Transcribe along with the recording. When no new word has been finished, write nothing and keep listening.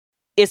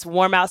It's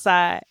warm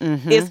outside.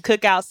 It's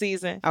cookout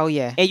season. Oh,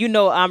 yeah. And you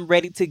know I'm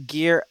ready to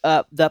gear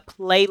up the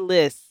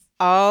playlist.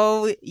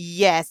 Oh,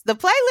 yes. The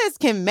playlist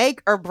can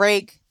make or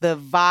break the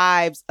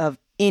vibes of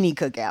any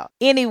cookout.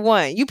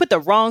 Anyone. You put the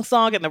wrong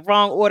song in the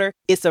wrong order,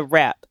 it's a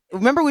wrap.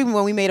 Remember when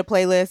we made a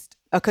playlist,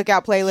 a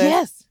cookout playlist?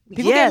 Yes.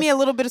 People gave me a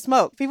little bit of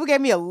smoke. Because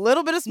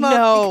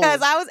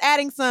I was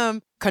adding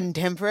some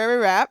contemporary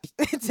rap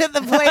to the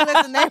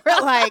playlist, and they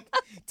were like,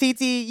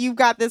 TT, you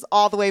got this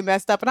all the way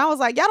messed up. And I was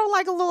like, y'all don't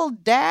like a little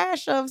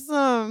dash of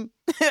some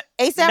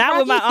A$AP Rocky? Not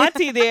with my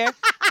auntie there.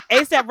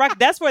 A$AP Rocky,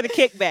 that's for the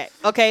kickback.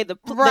 Okay, the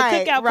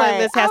cookout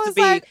playlist has to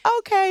be like,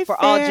 okay, for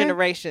all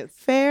generations.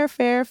 Fair.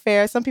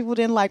 Some people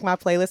didn't like my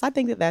playlist. I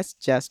think that's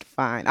just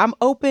fine. I'm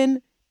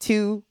open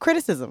to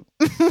criticism.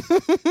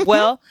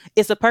 Well,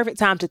 it's a perfect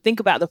time to think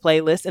about the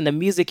playlist and the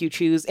music you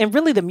choose, and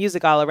really the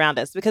music all around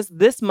us, because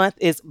this month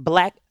is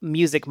Black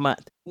Music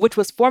Month, which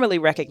was formally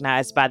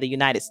recognized by the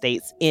United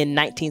States in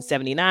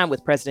 1979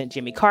 with President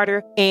Jimmy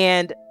Carter.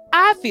 And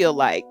I feel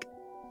like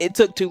it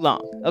took too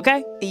long,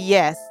 okay?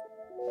 Yes.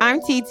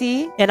 I'm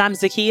TT. And I'm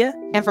Zakia.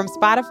 And from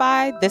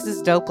Spotify, this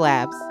is Dope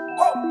Labs.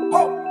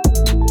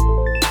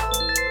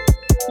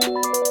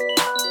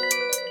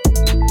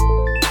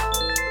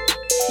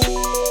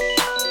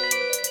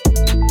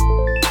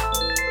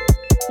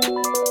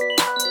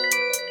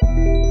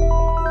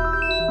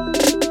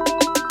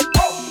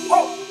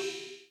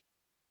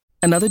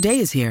 Another day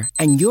is here,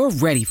 and you're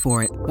ready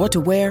for it. What to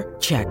wear?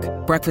 Check.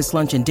 Breakfast,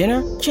 lunch, and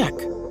dinner? Check.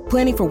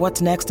 Planning for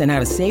what's next and how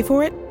to save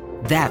for it?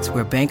 That's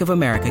where Bank of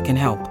America can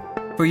help.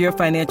 For your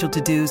financial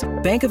to-dos,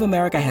 Bank of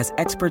America has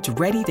experts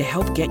ready to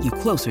help get you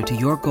closer to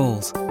your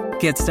goals.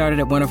 Get started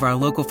at one of our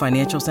local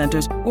financial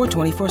centers or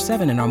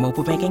 24/7 in our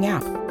mobile banking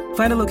app.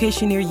 Find a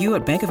location near you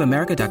at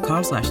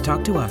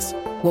bankofamerica.com/talktous.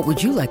 What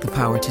would you like the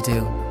power to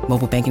do?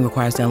 Mobile banking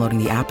requires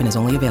downloading the app and is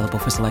only available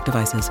for select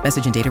devices.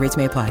 Message and data rates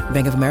may apply.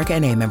 Bank of America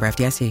N.A., member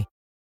FDIC.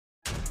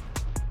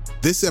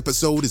 This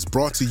episode is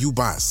brought to you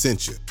by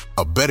Essentia.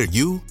 A better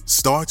you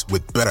starts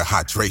with better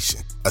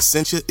hydration.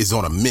 Essentia is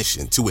on a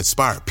mission to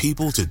inspire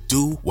people to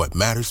do what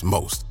matters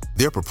most.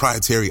 Their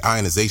proprietary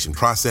ionization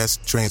process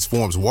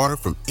transforms water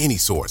from any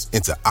source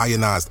into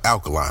ionized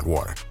alkaline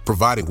water,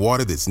 providing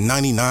water that's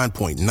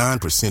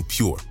 99.9%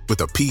 pure with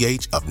a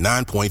pH of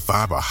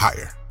 9.5 or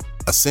higher.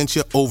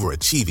 Essentia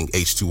overachieving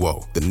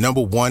H2O, the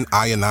 #1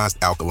 ionized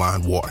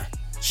alkaline water.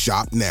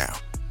 Shop now.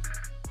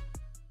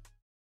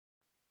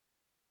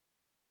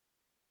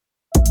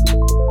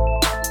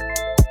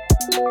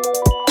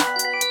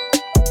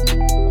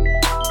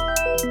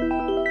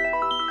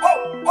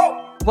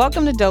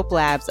 Welcome to Dope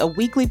Labs, a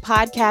weekly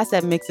podcast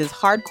that mixes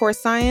hardcore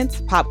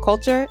science, pop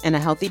culture, and a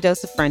healthy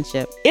dose of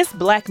friendship. It's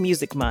Black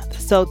Music Month,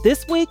 so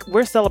this week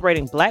we're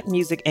celebrating Black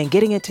music and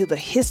getting into the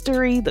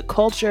history, the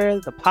culture,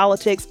 the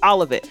politics,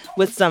 all of it,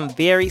 with some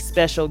very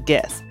special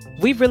guests.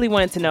 We really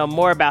wanted to know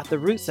more about the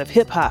roots of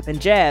hip-hop and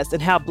jazz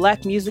and how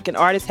Black music and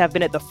artists have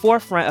been at the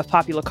forefront of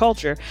popular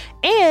culture,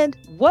 and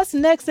what's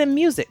next in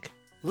music.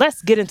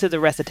 Let's get into the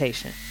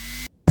recitation.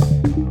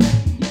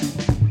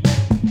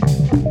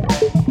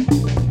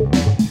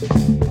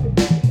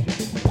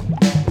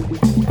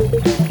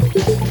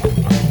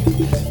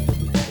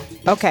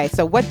 Okay,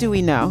 so what do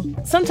we know?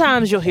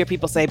 Sometimes you'll hear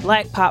people say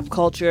Black pop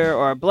culture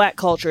or Black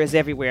culture is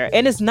everywhere,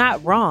 and it's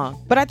not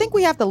wrong. But I think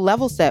we have to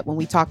level set when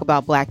we talk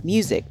about Black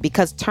music,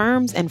 because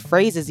terms and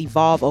phrases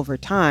evolve over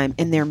time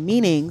and their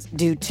meanings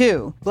do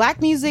too.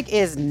 Black music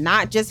is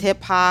not just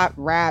hip hop,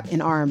 rap,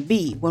 and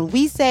R&B. When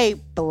we say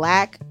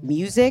Black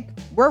music,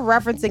 we're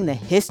referencing the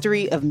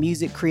history of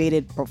music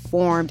created,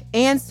 performed,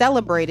 and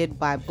celebrated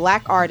by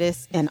Black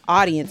artists and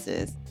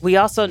audiences. We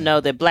also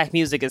know that Black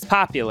music is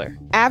popular.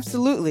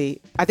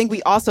 Absolutely. I think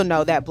we also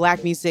know that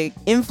Black music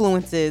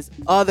influences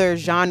other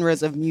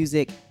genres of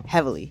music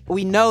heavily.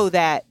 We know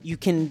that you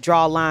can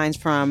draw lines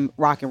from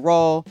rock and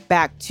roll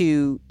back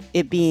to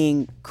it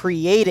being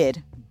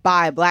created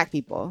by Black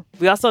people.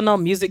 We also know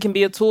music can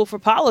be a tool for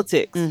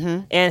politics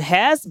and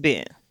has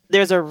been.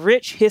 There's a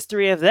rich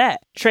history of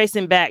that,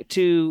 tracing back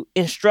to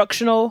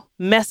instructional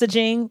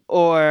messaging,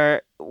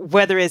 or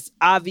whether it's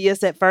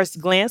obvious at first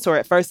glance or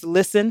at first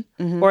listen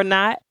or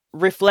not,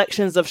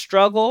 reflections of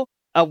struggle,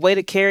 a way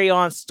to carry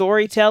on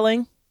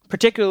storytelling,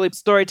 particularly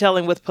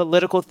storytelling with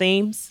political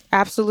themes.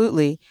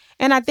 Absolutely.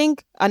 And I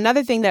think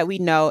another thing that we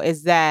know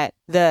is that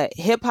the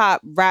hip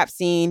hop rap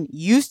scene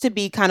used to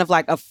be kind of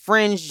like a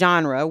fringe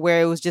genre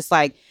where it was just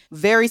like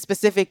very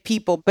specific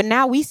people. But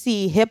now we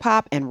see hip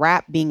hop and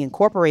rap being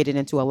incorporated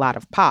into a lot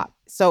of pop.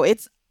 So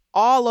it's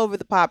all over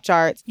the pop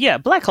charts. Yeah,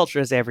 Black culture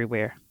is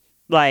everywhere,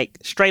 like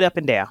straight up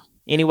and down,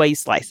 any way you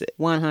slice it.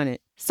 100.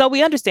 So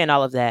we understand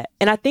all of that.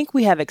 And I think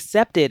we have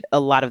accepted a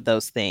lot of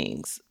those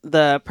things.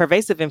 The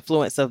pervasive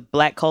influence of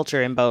Black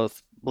culture in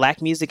both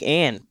Black music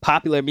and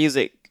popular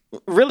music,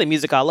 really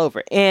music all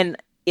over. And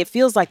it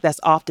feels like that's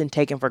often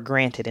taken for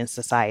granted in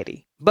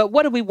society. But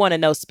what do we want to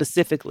know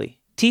specifically?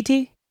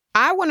 TT?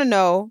 I want to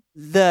know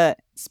the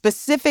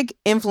specific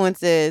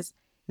influences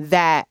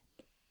that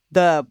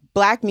the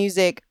Black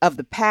music of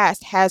the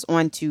past has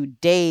on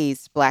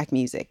today's Black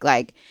music?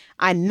 Like,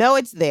 I know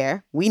it's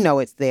there. We know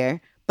it's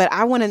there. But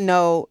I want to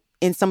know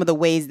in some of the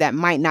ways that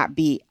might not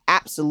be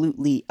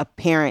absolutely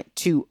apparent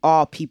to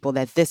all people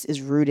that this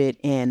is rooted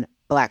in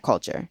Black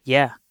culture.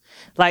 Yeah.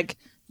 Like,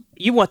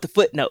 you want the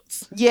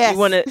footnotes. Yes. You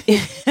want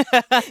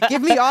to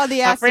give me all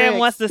the asterisks. My friend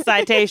wants the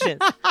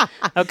citations.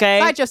 Okay.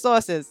 Cite your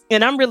sources.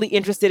 And I'm really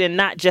interested in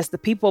not just the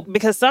people,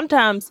 because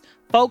sometimes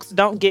folks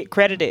don't get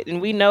credited,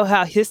 and we know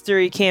how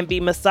history can be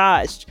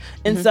massaged.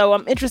 And so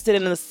I'm interested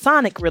in the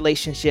sonic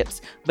relationships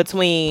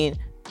between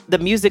the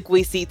music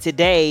we see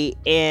today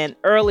and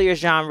earlier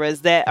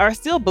genres that are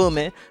still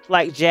booming,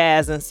 like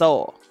jazz and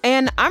soul.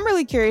 And I'm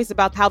really curious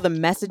about how the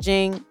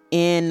messaging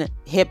in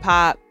hip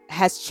hop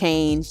has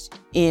changed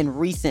in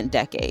recent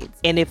decades.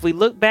 And if we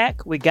look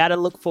back, we got to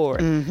look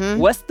forward.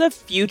 What's the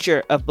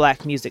future of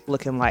Black music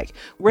looking like?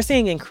 We're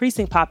seeing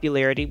increasing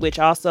popularity, which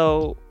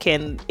also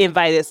can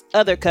invite its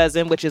other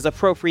cousin, which is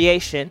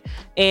appropriation.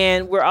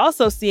 And we're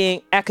also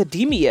seeing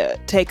academia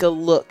take a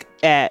look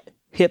at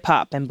hip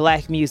hop and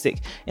Black music.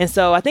 And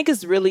so I think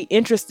it's really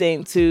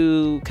interesting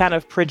to kind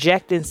of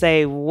project and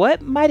say,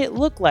 what might it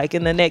look like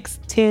in the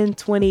next 10,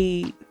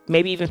 20,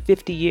 maybe even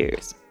 50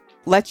 years?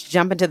 Let's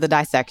jump into the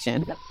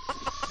dissection.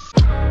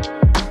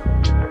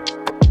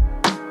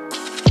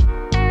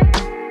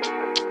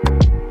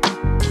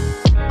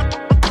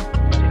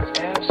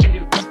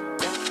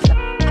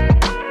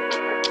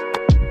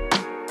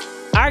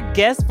 Our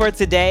guests for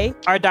today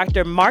are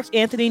Dr. Mark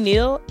Anthony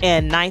Neal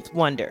and Ninth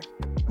Wonder.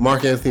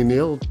 Mark Anthony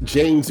Neal,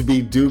 James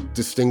B. Duke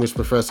Distinguished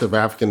Professor of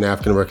African and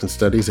African American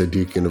Studies at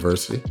Duke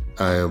University.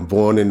 I am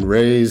born and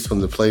raised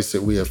from the place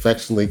that we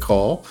affectionately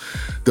call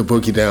the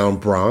Boogie Down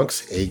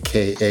Bronx,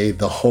 a.k.a.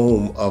 the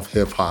home of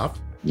hip hop.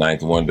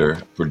 Ninth Wonder,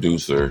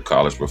 producer,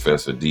 college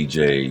professor,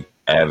 DJ,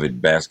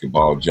 avid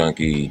basketball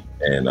junkie,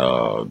 and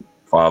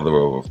father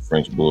of a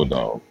French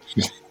bulldog.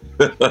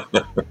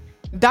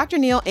 Dr.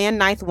 Neal and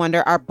Ninth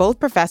Wonder are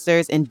both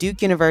professors in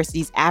Duke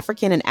University's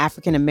African and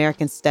African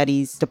American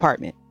Studies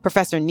department.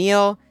 Professor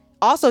Neal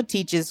also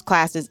teaches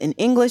classes in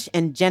English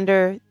and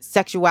gender,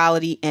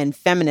 sexuality, and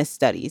feminist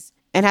studies,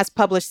 and has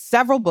published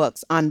several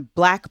books on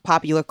Black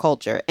popular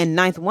culture. And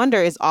Ninth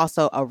Wonder is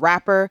also a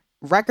rapper,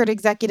 record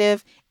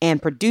executive, and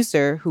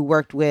producer who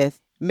worked with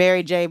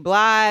Mary J.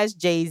 Blige,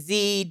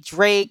 Jay-Z,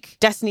 Drake,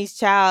 Destiny's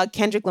Child,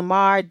 Kendrick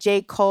Lamar,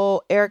 J.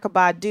 Cole, Erykah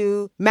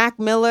Badu, Mac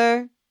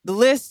Miller. The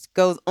list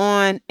goes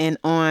on and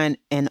on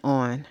and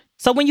on.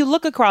 So when you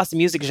look across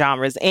music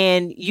genres,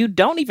 and you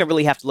don't even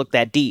really have to look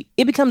that deep,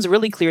 it becomes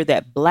really clear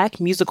that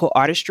Black musical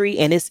artistry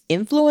and its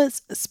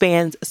influence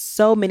spans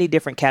so many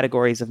different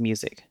categories of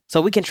music. So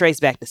we can trace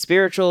back to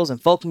spirituals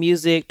and folk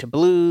music, to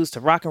blues,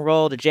 to rock and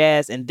roll, to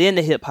jazz, and then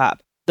to hip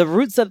hop. The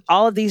roots of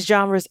all of these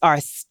genres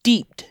are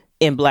steeped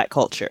in Black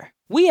culture.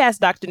 We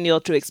asked Dr. Neal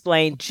to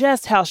explain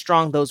just how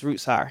strong those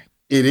roots are.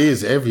 It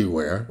is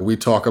everywhere. We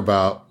talk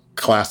about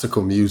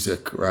classical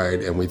music,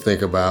 right? And we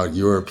think about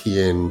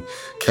European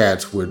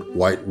cats with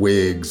white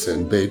wigs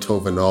and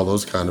Beethoven, all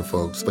those kind of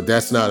folks. But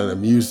that's not a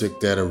music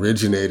that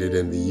originated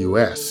in the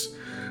U.S.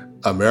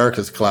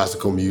 America's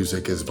classical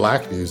music is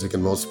Black music,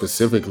 and most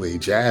specifically,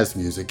 jazz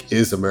music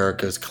is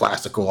America's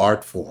classical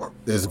art form.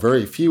 There's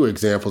very few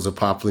examples of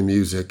popular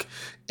music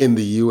in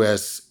the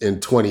U.S. in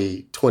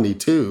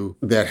 2022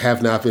 that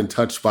have not been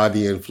touched by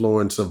the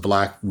influence of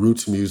Black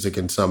roots music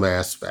in some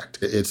aspect.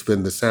 It's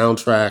been the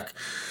soundtrack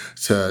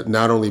to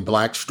not only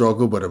Black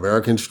struggle, but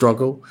American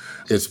struggle.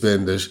 It's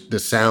been the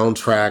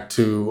soundtrack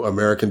to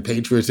American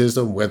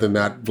patriotism, whether or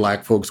not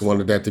Black folks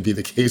wanted that to be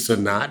the case or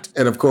not.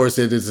 And of course,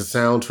 it is a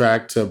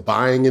soundtrack to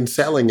buying and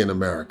selling in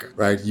America,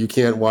 right? You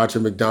can't watch a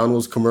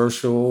McDonald's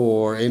commercial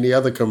or any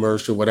other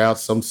commercial without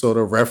some sort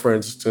of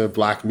reference to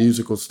Black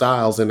musical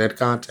styles in that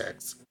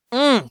context.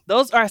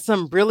 Those are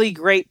some really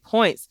great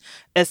points,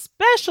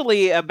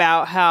 especially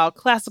about how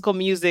classical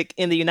music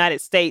in the United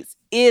States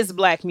is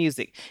Black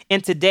music.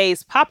 And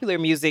today's popular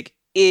music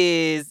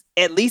is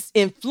at least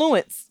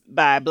influenced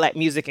by Black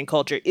music and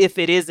culture, if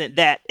it isn't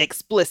that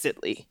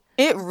explicitly.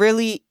 It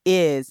really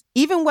is.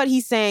 Even what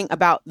he's saying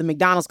about the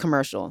McDonald's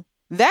commercial,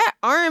 that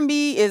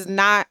R&B is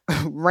not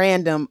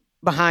random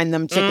behind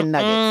them chicken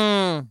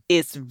nuggets.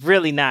 It's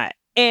really not.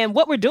 And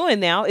what we're doing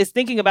now is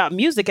thinking about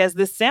music as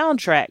this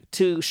soundtrack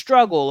to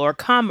struggle or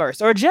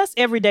commerce or just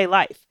everyday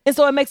life. And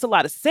so it makes a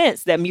lot of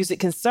sense that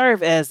music can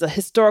serve as a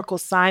historical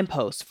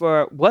signpost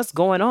for what's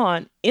going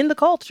on in the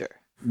culture.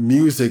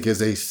 Music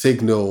is a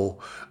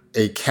signal,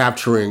 a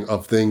capturing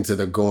of things that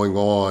are going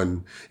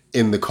on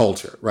in the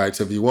culture, right?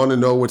 So if you want to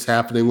know what's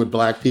happening with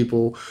Black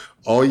people,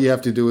 all you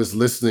have to do is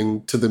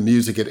listening to the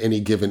music at any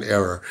given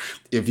era.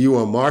 If you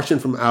are marching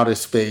from outer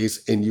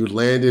space and you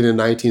landed in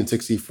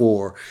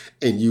 1964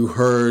 and you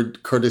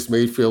heard Curtis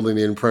Mayfield and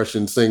the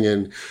Impressions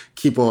singing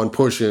Keep On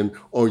Pushing,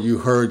 or you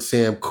heard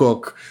Sam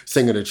Cooke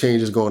singing A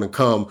Change Is Going to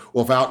Come,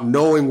 without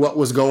knowing what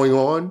was going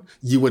on,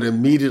 you would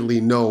immediately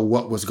know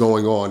what was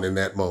going on in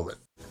that moment.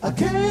 I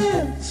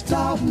can't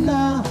stop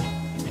now.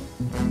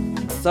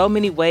 So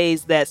many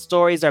ways that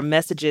stories or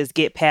messages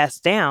get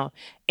passed down.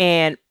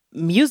 And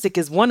music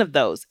is one of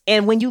those.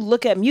 And when you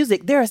look at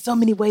music, there are so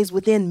many ways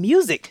within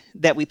music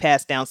that we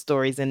pass down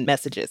stories and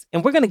messages.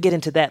 And we're going to get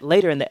into that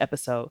later in the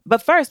episode.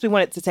 But first, we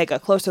wanted to take a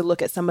closer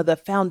look at some of the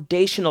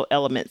foundational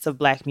elements of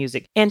Black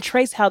music and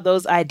trace how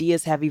those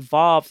ideas have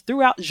evolved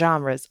throughout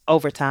genres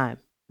over time.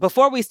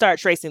 Before we start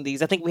tracing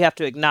these, I think we have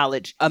to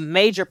acknowledge a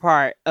major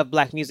part of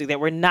Black music that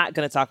we're not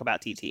going to talk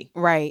about, TT.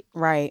 Right.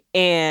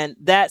 And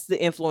that's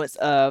the influence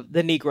of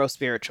the Negro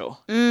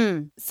spiritual.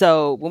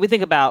 So when we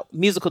think about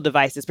musical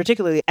devices,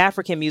 particularly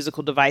African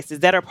musical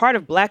devices that are part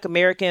of Black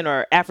American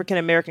or African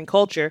American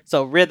culture,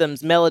 so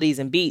rhythms, melodies,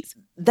 and beats,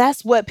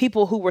 that's what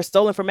people who were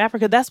stolen from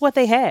Africa, that's what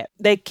they had.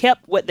 They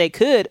kept what they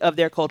could of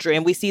their culture,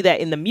 and we see that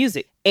in the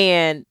music.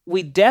 And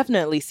we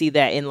definitely see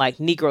that in like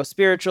Negro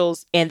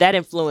spirituals, and that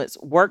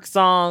influenced work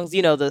songs,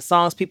 you know, the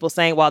songs people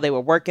sang while they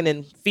were working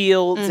in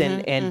fields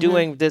and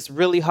doing this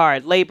really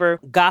hard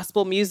labor,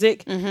 gospel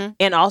music,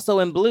 and also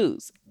in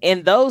blues.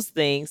 And those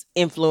things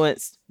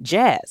influenced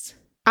jazz.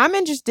 I'm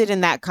interested in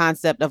that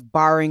concept of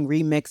borrowing,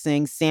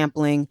 remixing,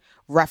 sampling,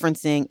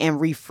 referencing, and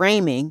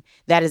reframing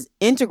that is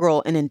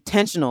integral and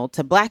intentional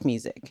to Black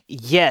music.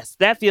 Yes,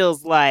 that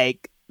feels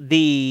like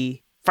the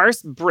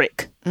first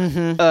brick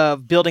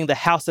of building the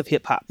house of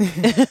hip hop.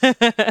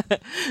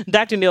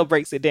 Dr. Neal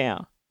breaks it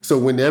down. So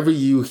whenever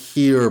you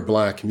hear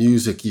Black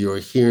music, you're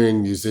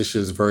hearing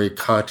musicians very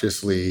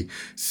consciously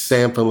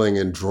sampling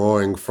and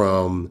drawing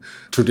from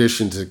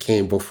traditions that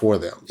came before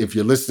them. If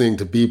you're listening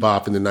to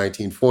bebop in the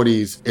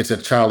 1940s, it's a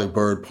Charlie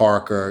Bird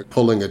Parker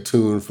pulling a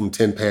tune from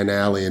Tin Pan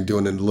Alley and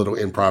doing a little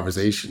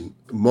improvisation.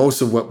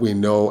 Most of what we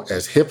know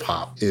as hip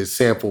hop is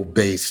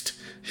sample-based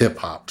hip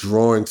hop,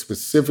 drawing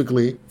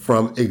specifically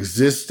from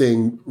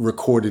existing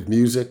recorded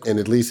music. And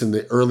at least in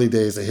the early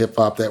days of hip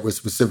hop, that was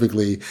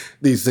specifically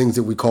these things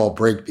that we call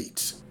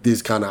breakbeats.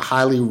 These kind of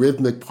highly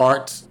rhythmic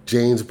parts,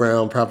 James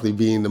Brown probably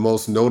being the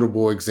most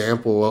notable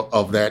example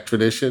of that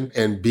tradition,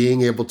 and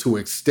being able to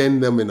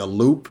extend them in a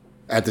loop.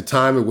 At the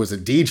time, it was a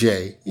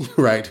DJ,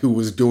 right, who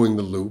was doing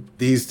the loop.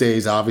 These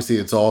days, obviously,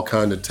 it's all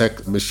kind of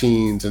tech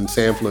machines and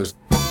samplers.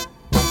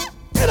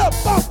 Get up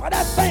off of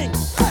that thing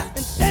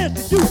and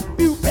dance to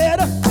you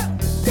better.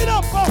 Get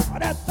up off of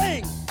that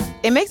thing.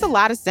 It makes a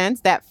lot of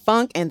sense that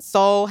funk and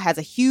soul has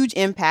a huge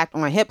impact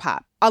on hip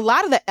hop. A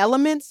lot of the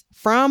elements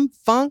from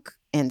funk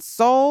and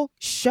soul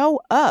show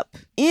up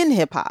in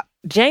hip hop.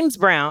 James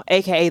Brown,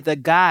 aka the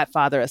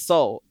godfather of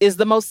soul, is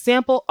the most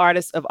sampled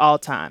artist of all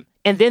time.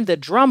 And then the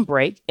drum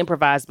break,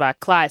 improvised by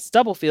Clyde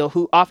Stubblefield,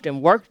 who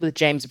often worked with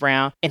James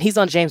Brown, and he's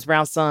on James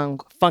Brown's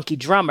song Funky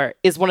Drummer,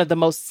 is one of the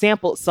most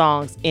sampled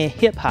songs in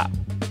hip hop.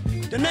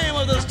 The name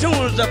of this tune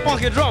is The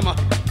Funky Drummer.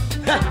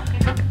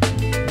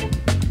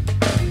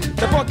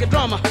 The Funky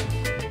Drummer.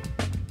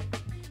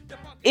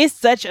 It's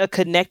such a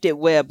connected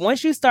web.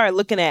 Once you start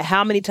looking at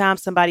how many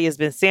times somebody has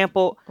been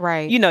sampled,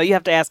 right, you know, you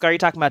have to ask, are you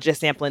talking about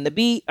just sampling the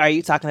beat? Are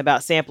you talking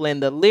about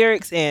sampling the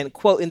lyrics and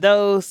quoting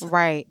those?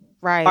 Right.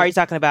 Are you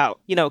talking about,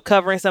 you know,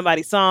 covering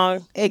somebody's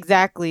song?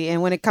 Exactly.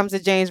 And when it comes to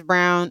James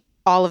Brown,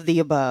 all of the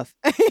above.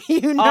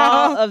 You know?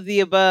 All of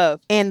the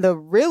above. And the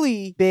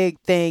really big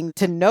thing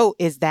to note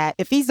is that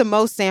if he's the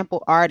most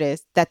sampled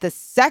artist, that the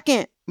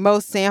second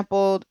most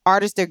sampled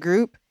artist or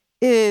group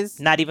is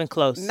not even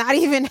close. Not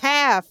even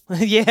half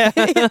yeah.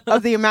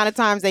 of the amount of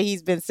times that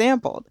he's been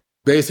sampled.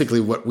 Basically,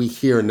 what we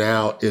hear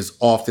now is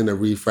often a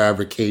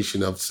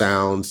refabrication of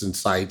sounds and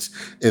sights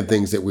and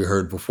things that we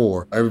heard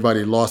before.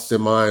 Everybody lost their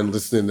mind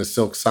listening to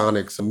Silk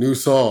Sonic's new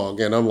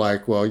song. And I'm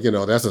like, well, you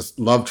know, that's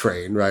a Love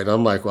Train, right?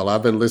 I'm like, well,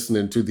 I've been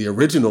listening to the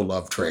original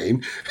Love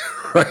Train,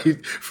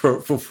 right, for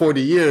 40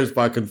 years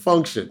by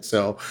Confunction.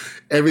 So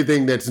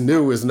everything that's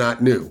new is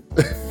not new.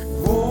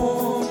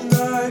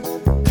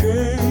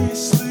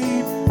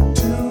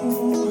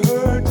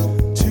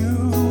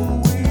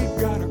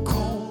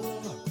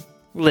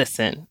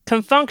 Listen,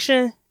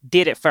 Confunction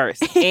did it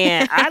first.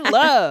 And I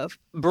love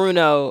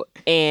Bruno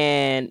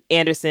and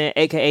Anderson,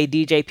 a.k.a.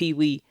 DJ Pee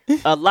Wee,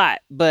 a lot.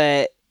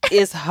 But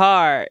it's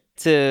hard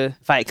to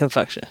fight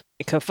Confunction.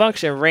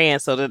 Confunction ran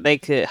so that they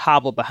could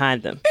hobble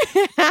behind them.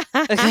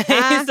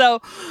 Okay,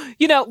 so,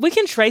 you know, we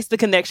can trace the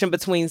connection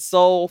between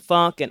soul,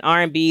 funk, and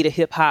R&B to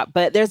hip-hop,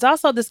 but there's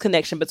also this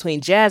connection between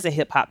jazz and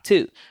hip-hop,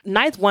 too.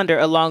 Ninth Wonder,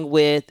 along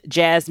with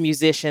jazz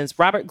musicians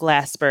Robert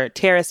Glasper,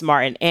 Terrace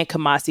Martin, and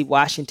Kamasi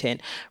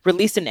Washington,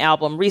 released an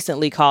album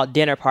recently called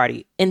Dinner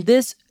Party. And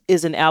this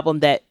is an album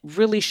that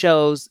really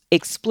shows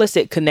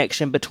explicit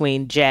connection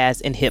between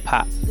jazz and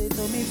hip-hop. They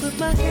told me put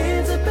my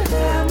hands up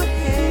behind my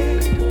head.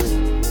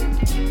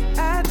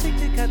 I think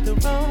they got the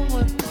wrong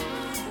one.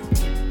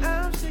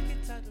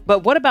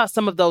 But what about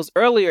some of those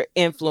earlier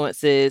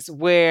influences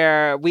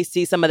where we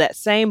see some of that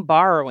same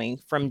borrowing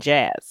from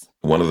jazz?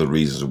 One of the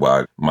reasons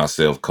why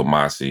myself,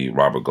 Kamasi,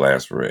 Robert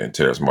Glasper, and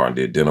Terrace Martin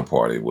did Dinner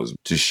Party was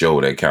to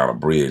show that kind of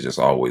bridge that's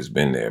always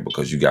been there,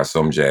 because you got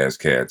some jazz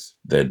cats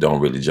that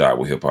don't really jive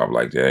with hip-hop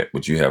like that,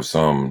 but you have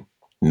some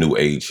new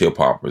age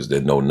hip-hoppers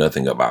that know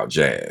nothing about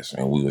jazz.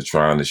 And we were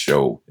trying to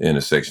show the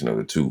intersection of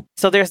the two.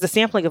 So there's the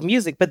sampling of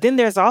music, but then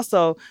there's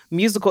also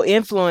musical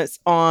influence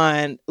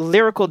on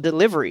lyrical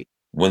delivery.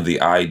 When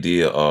the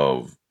idea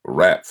of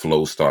rap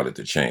flow started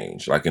to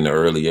change. Like in the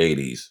early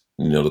 80s,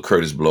 the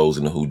Curtis Blows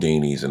and the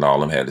Houdinis and all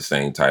of them had the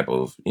same type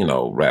of,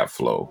 rap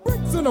flow.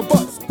 Brakes in a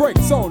bus,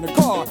 brakes on the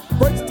car,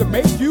 brakes to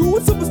make you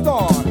a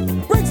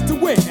superstar, brakes to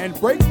win and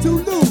brakes to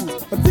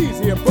lose, but these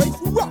here brakes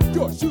rock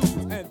your shoes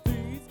and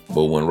these...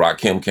 But when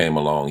Rakim came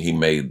along, he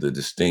made the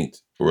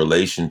distinct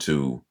relation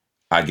to,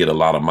 I get a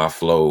lot of my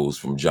flows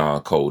from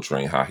John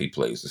Coltrane, how he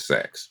plays the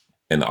sax.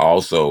 And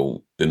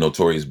also, the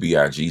Notorious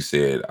B.I.G.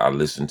 said, I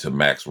listened to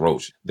Max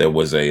Roach. There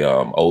was a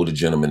older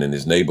gentleman in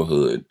his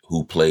neighborhood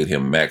who played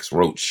him Max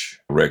Roach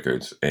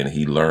records, and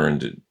he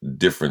learned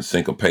different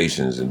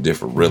syncopations and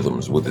different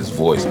rhythms with his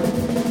voice.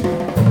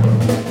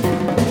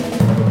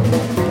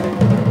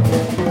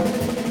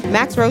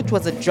 Max Roach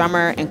was a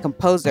drummer and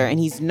composer, and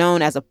he's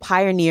known as a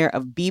pioneer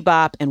of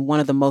bebop and one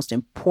of the most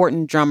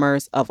important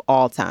drummers of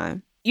all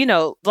time.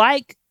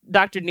 Like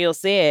Dr. Neal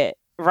said,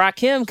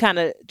 Rakim kind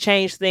of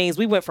changed things.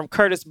 We went from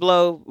Curtis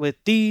Blow with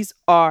These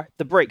Are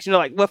the Breaks,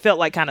 like what felt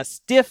like kind of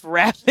stiff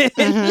rapping.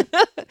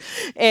 Mm-hmm.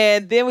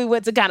 And then we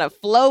went to kind of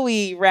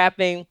flowy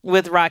rapping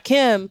with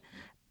Rakim,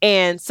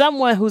 and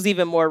someone who's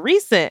even more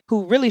recent,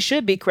 who really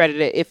should be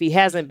credited if he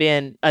hasn't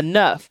been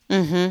enough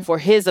for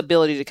his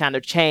ability to kind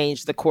of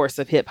change the course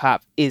of hip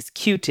hop, is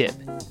Q-Tip.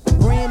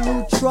 Brand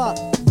new truck,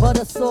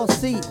 butter sauce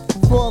seat,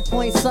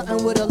 4-point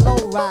something with a low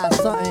ride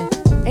something.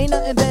 Ain't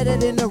nothing better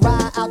than to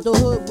ride out the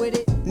hood with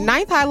it.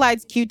 Ninth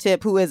highlights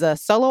Q-Tip, who is a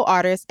solo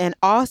artist and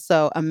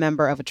also a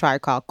member of A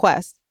Tribe Called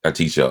Quest. I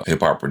teach a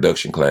hip-hop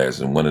production class,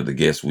 and one of the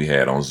guests we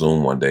had on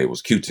Zoom one day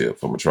was Q-Tip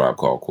from A Tribe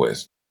Called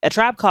Quest. A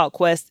Tribe Called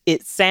Quest,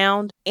 its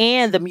sound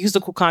and the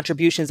musical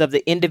contributions of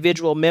the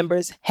individual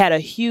members had a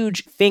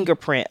huge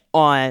fingerprint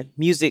on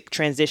music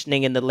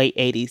transitioning in the late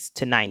 80s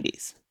to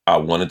 90s. I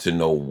wanted to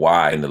know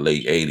why in the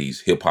late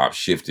 80s, hip-hop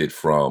shifted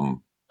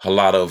from a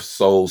lot of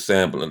soul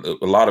sampling,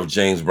 a lot of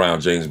James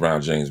Brown to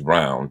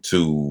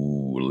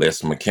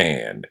Les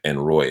McCann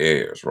and Roy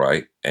Ayers,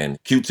 right?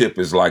 And Q-Tip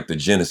is like the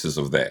genesis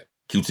of that.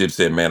 Q-Tip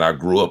said, man, I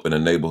grew up in a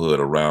neighborhood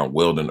around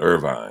Weldon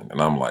Irvine.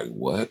 And I'm like,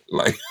 what?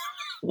 Like,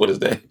 what is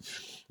that?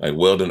 Like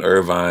Weldon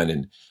Irvine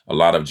and a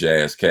lot of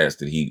jazz cats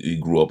that he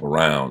grew up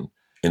around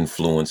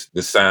influenced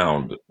the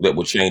sound that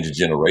would change a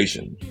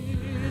generation.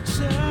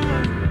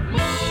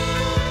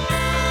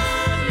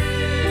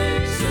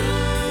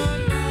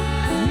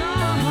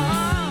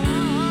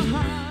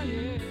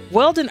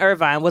 Weldon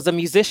Irvine was a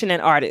musician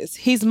and artist.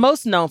 He's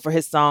most known for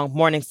his song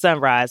Morning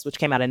Sunrise, which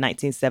came out in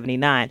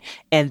 1979.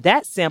 And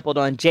that's sampled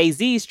on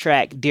Jay-Z's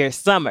track Dear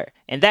Summer.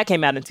 And that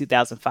came out in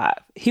 2005.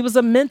 He was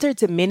a mentor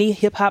to many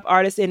hip-hop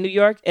artists in New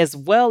York, as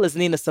well as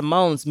Nina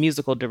Simone's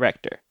musical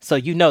director. So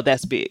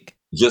that's big.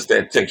 Just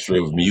that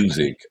texture of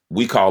music.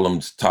 We call them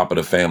top of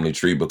the family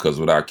tree because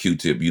without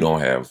Q-Tip, you don't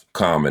have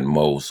Common,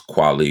 Mos,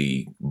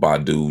 Kweli,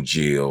 Badu,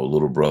 Jill,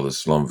 Little Brother,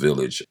 Slum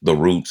Village, The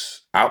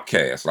Roots,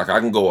 Outkast. Like I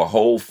can go a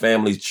whole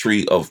family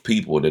tree of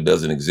people that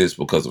doesn't exist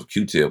because of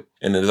Q-Tip.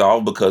 And it's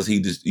all because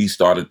he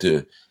started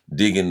to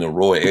dig into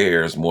Roy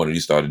Ayers more than he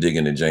started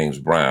digging into James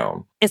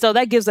Brown. And so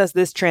that gives us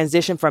this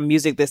transition from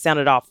music that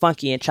sounded all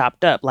funky and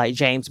chopped up like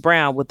James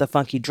Brown with the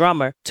funky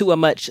drummer to a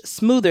much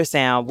smoother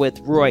sound with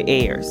Roy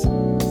Ayers.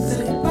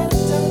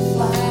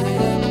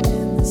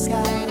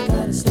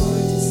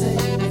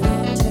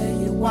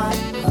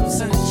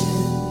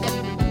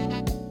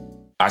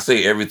 I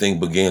say everything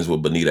begins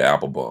with Bonita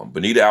Applebum.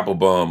 Bonita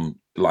Applebum,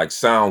 like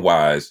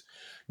sound-wise,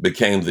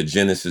 became the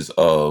genesis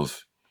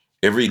of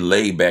every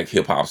laid-back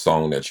hip-hop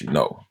song that you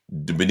know.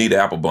 The Bonita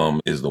Applebum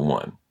is the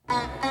one.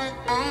 Bonita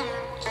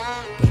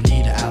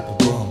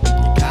Applebum, you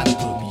gotta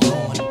put me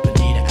on.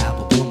 Bonita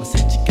Applebum, I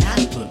said you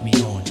gotta put me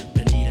on.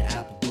 Bonita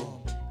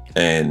Applebum.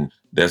 And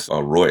that's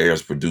a Roy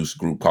Ayers-produced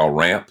group called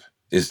Ramp.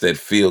 It's that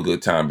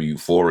feel-good time of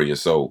euphoria.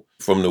 So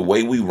from the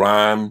way we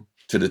rhyme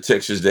to the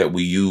textures that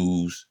we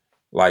use,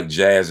 like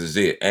jazz is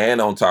it. And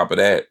on top of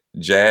that,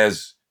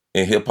 jazz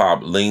and hip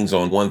hop leans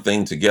on one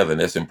thing together,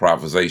 and that's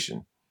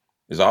improvisation.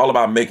 It's all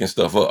about making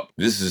stuff up.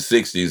 This is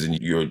the 60s, and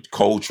you're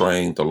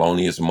Coltrane,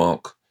 Thelonious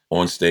Monk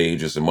on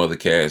stage, or some other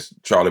cast,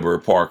 Charlie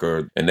Bird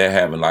Parker, and they're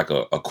having like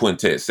a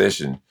quintet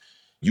session.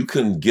 You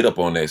couldn't get up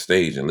on that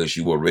stage unless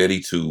you were ready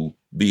to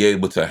be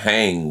able to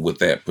hang with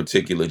that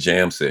particular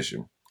jam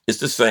session. It's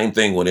the same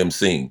thing with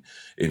MCing.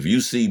 If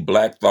you see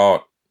Black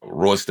Thought,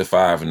 Royce da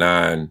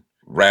 5'9",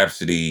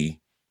 Rhapsody,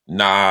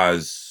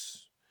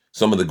 Nas,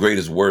 some of the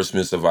greatest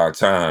wordsmiths of our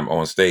time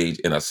on stage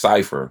in a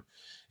cypher,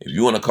 if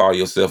you want to call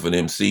yourself an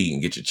MC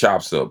and get your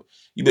chops up,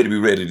 you better be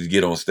ready to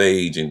get on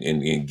stage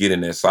and get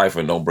in that cypher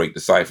and don't break the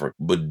cypher.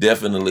 But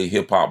definitely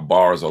hip-hop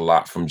borrows a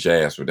lot from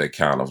jazz with that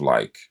kind of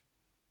like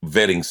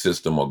vetting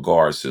system or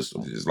guard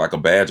system. It's like a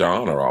badge of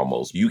honor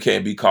almost. You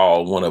can't be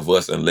called one of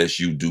us unless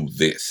you do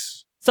this.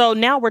 So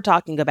now we're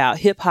talking about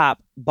hip-hop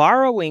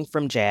borrowing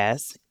from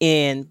jazz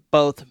in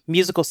both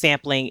musical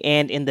sampling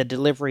and in the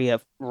delivery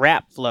of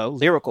rap flow,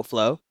 lyrical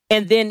flow.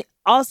 And then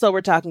also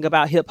we're talking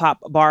about hip-hop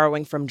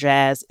borrowing from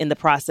jazz in the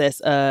process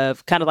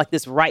of kind of like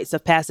this rites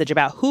of passage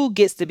about who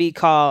gets to be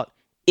called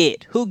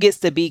it, who gets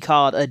to be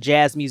called a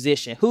jazz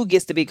musician, who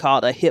gets to be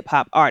called a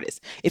hip-hop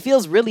artist. It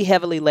feels really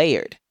heavily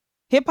layered.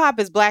 Hip hop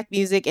is Black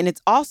music, and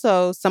it's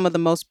also some of the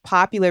most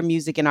popular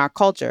music in our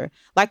culture.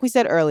 Like we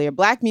said earlier,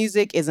 Black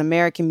music is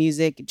American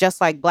music, just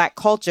like Black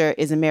culture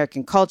is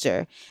American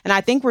culture. And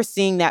I think we're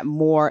seeing that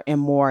more and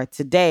more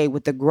today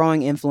with the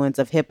growing influence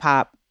of hip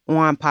hop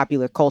on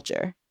popular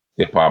culture.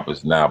 Hip hop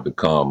has now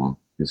become,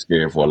 it's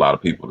scary for a lot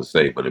of people to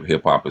say, but if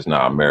hip hop is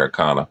now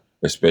Americana,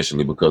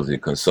 especially because of the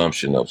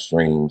consumption of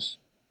streams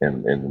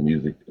and the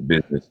music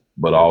business,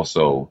 but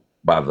also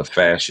by the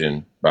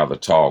fashion, by the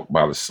talk,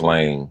 by the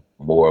slang.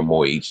 More and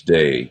more each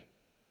day,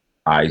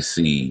 I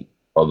see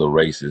other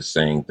races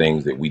saying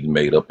things that we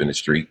made up in the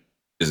street.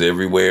 It's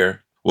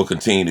everywhere. Will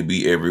continue to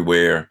be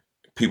everywhere.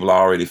 People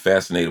are already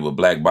fascinated with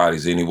Black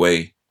bodies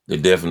anyway. They're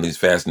definitely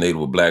fascinated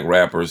with Black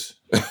rappers.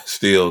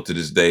 Still to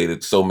this day,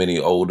 that so many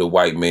older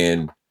white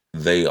men,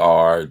 they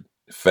are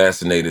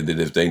fascinated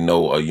that if they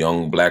know a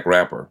young Black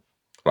rapper,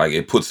 like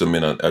it puts them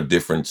in a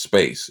different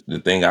space. The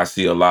thing I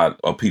see a lot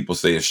of people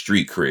say is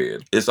street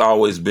cred. It's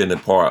always been a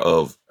part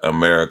of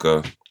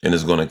America, and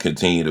it's going to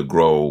continue to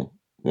grow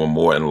when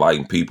more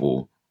enlightened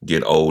people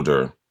get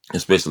older,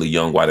 especially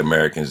young white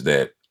Americans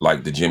that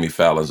like the Jimmy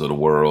Fallons of the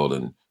world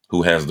and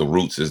who has the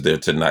Roots as their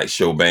Tonight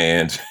Show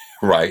band,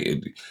 right?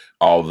 And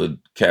all the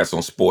cats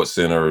on Sports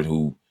Center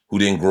who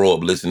didn't grow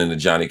up listening to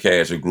Johnny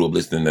Cash or grew up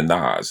listening to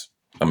Nas.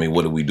 I mean,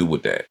 what do we do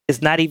with that?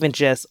 It's not even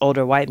just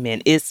older white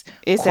men. It's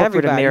corporate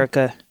everybody.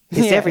 America.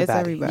 It's everybody. It's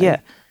everybody. Yeah.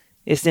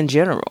 It's in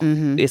general.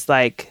 Mm-hmm. It's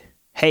like,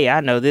 hey,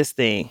 I know this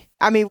thing.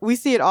 I mean, we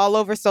see it all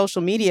over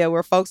social media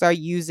where folks are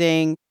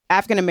using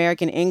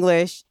African-American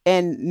English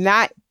and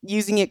not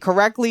using it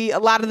correctly a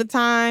lot of the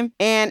time.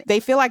 And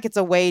they feel like it's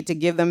a way to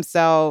give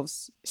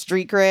themselves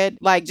street cred,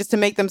 like just to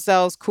make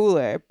themselves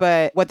cooler.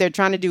 But what they're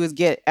trying to do is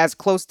get as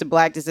close to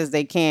Blackness as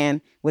they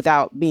can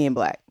without being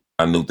Black.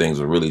 I knew things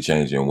were really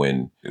changing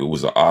when it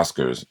was the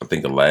Oscars, I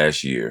think of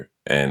last year,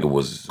 and it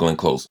was Glenn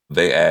Close.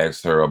 They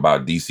asked her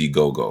about DC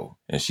Go-Go,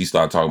 and she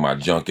started talking about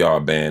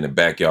Junkyard Band and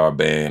Backyard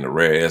Band and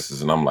Rare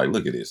Essence, and I'm like,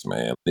 look at this,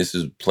 man. This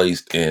is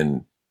placed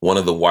in one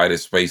of the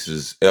widest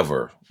spaces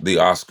ever, the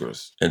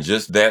Oscars. And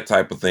just that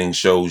type of thing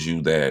shows you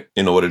that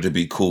in order to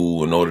be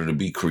cool, in order to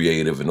be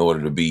creative, in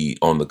order to be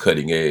on the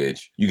cutting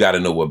edge, you got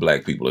to know what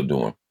Black people are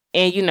doing.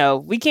 And, you know,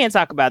 we can't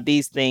talk about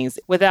these things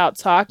without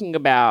talking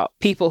about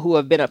people who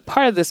have been a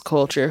part of this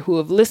culture, who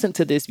have listened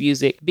to this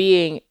music,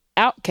 being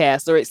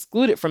outcast or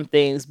excluded from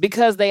things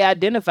because they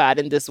identified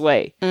in this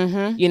way,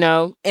 you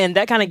know? And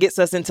that kind of gets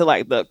us into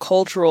like the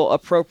cultural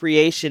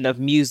appropriation of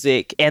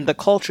music and the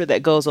culture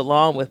that goes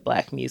along with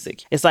Black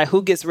music. It's like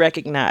who gets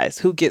recognized,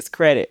 who gets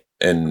credit.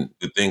 And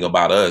the thing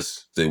about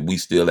us that we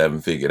still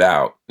haven't figured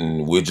out,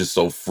 and we're just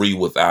so free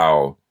with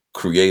our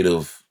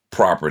creative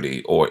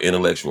property or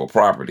intellectual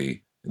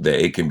property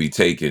that it can be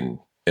taken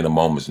in a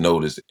moment's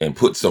notice and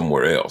put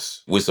somewhere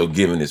else. We're so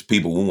giving as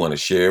people, we want to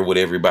share with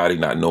everybody,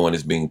 not knowing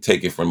it's being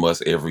taken from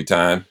us every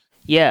time.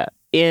 Yeah.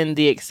 In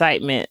the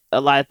excitement,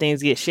 a lot of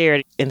things get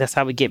shared. And that's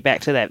how we get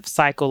back to that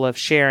cycle of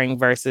sharing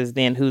versus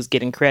then who's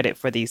getting credit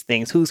for these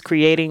things, who's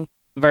creating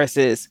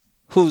versus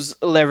who's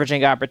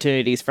leveraging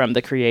opportunities from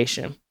the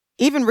creation.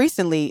 Even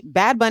recently,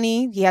 Bad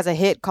Bunny, he has a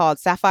hit called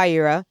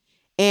Sapphira.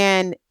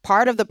 And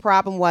part of the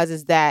problem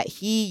is that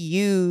he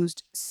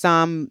used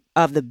some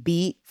of the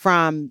beat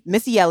from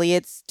Missy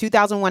Elliott's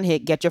 2001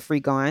 hit, Get Your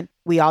Freak On.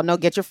 We all know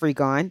Get Your Freak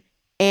On,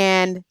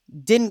 and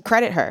didn't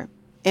credit her.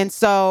 And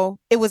so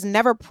it was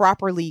never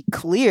properly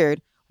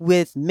cleared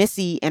with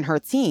Missy and her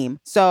team.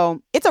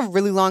 So it's a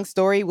really long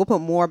story. We'll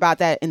put more about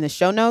that in the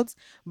show notes.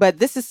 But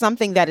this is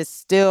something that is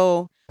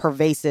still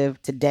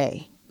pervasive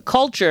today.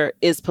 Culture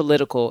is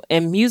political,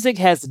 and music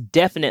has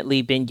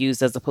definitely been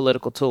used as a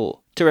political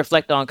tool to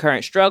reflect on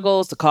current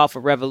struggles, to call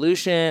for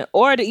revolution,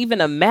 or to even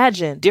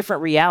imagine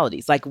different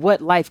realities, like what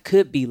life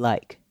could be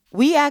like.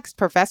 We asked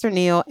Professor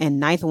Neal and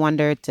Ninth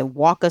Wonder to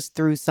walk us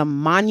through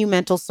some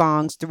monumental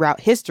songs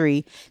throughout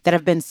history that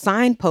have been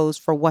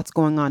signposts for what's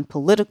going on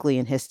politically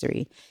in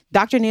history.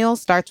 Dr. Neal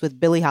starts with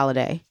Billie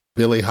Holiday.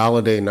 Billie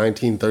Holiday,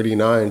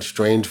 1939,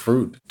 Strange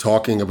Fruit,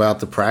 talking about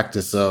the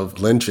practice of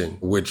lynching,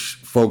 which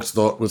folks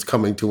thought was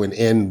coming to an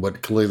end,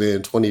 but clearly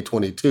in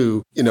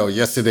 2022,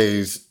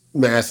 yesterday's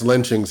mass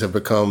lynchings have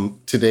become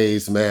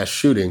today's mass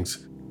shootings.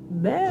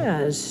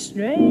 Bear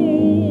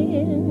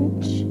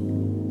strange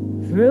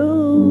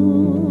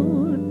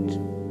fruit,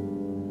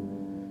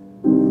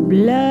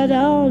 blood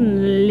on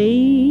the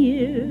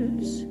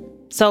leaves.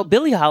 So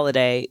Billie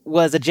Holiday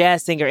was a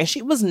jazz singer, and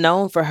she was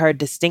known for her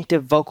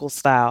distinctive vocal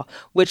style,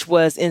 which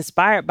was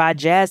inspired by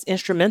jazz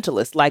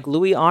instrumentalists like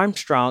Louis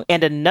Armstrong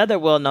and another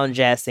well-known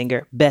jazz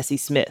singer, Bessie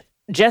Smith.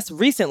 Just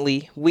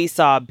recently, we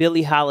saw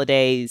Billie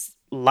Holiday's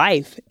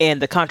life and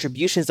the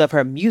contributions of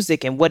her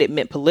music and what it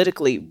meant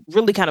politically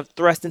really kind of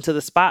thrust into the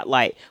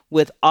spotlight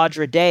with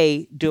Audra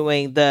Day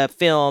doing the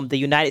film The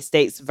United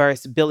States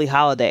vs. Billie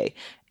Holiday.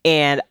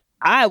 And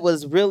I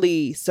was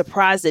really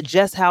surprised at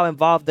just how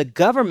involved the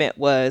government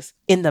was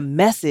in the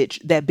message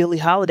that Billie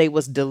Holiday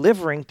was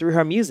delivering through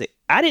her music.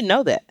 I didn't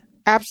know that.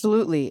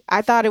 Absolutely.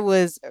 I thought it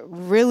was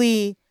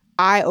really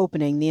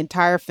eye-opening, the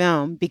entire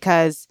film,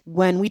 because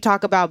when we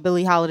talk about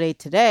Billie Holiday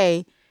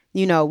today,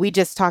 You know, we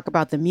just talk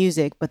about the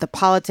music, but the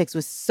politics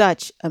was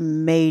such a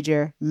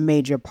major,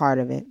 major part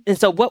of it. And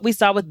so what we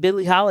saw with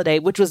Billie Holiday,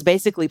 which was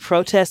basically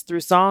protest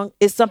through song,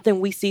 is something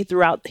we see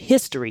throughout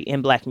history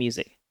in Black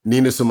music.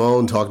 Nina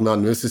Simone talking about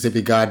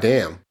Mississippi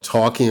Goddamn,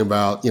 talking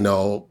about,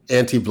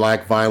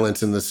 anti-Black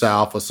violence in the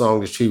South, a song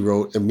that she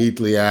wrote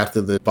immediately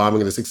after the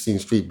bombing of the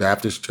 16th Street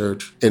Baptist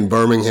Church in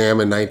Birmingham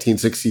in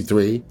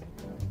 1963.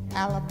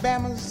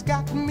 Alabama's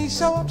got me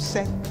so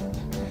upset.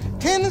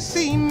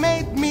 Tennessee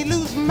made me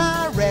lose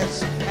my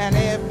rest. And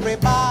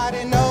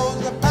everybody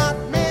knows about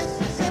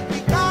Mississippi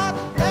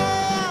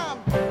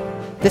Goddamn.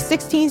 The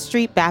 16th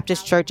Street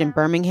Baptist Church in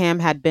Birmingham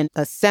had been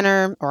a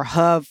center or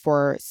hub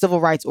for civil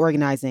rights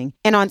organizing.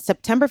 And on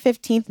September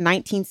 15th,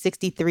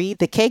 1963,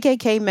 the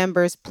KKK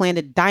members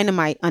planted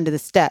dynamite under the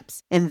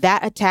steps. And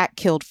that attack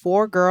killed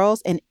 4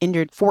 girls and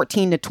injured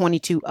 14 to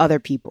 22 other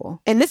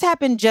people. And this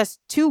happened just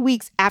 2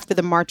 weeks after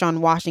the March on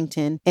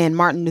Washington and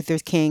Martin Luther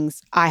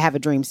King's I Have a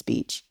Dream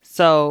speech.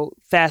 So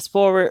fast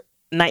forward,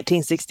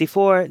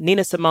 1964,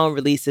 Nina Simone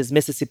releases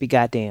Mississippi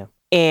Goddamn.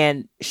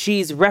 And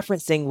she's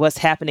referencing what's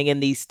happening in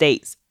these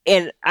states.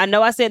 And I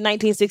know I said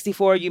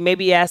 1964. You may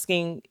be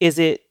asking, is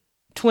it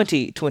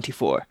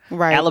 2024?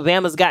 Right.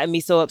 Alabama's gotten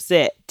me so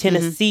upset.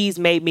 Tennessee's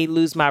made me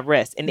lose my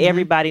rest. And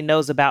everybody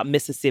knows about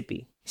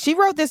Mississippi. She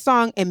wrote this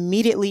song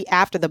immediately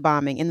after the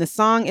bombing, and the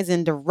song is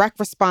in direct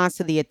response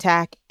to the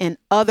attack and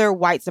other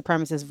white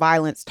supremacist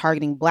violence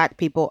targeting Black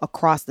people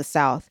across the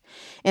South.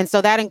 And so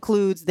that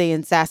includes the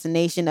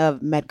assassination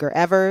of Medgar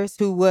Evers,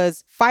 who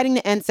was fighting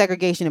to end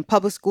segregation in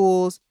public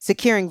schools,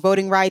 securing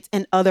voting rights,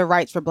 and other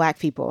rights for Black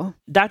people.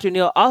 Dr.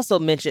 Neal also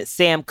mentioned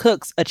Sam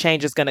Cooke's A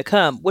Change Is Gonna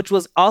Come, which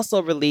was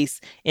also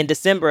released in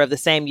December of the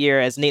same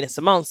year as Nina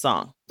Simone's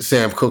song.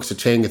 Sam Cooke's A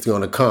Change Is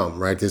Gonna Come,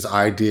 right? This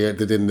idea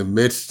that in the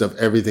midst of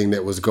everything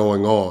that was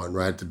going on,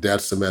 right? The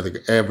deaths of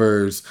Medgar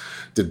Evers,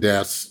 the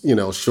deaths,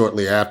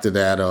 shortly after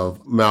that of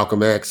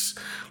Malcolm X,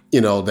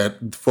 that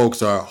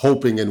folks are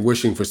hoping and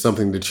wishing for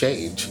something to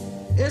change.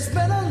 It's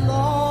been a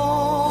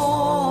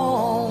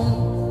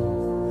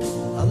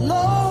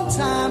long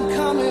time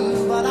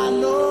coming, but I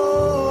know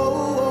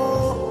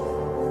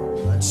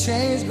a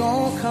change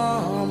gonna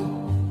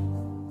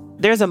come.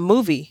 There's a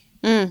movie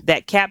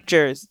that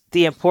captures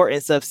the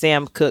importance of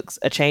Sam Cooke's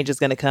A Change Is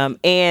Gonna Come.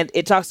 And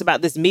it talks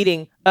about this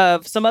meeting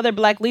of some other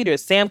Black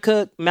leaders, Sam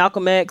Cooke,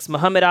 Malcolm X,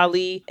 Muhammad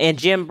Ali, and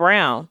Jim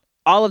Brown.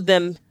 All of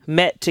them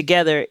met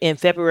together in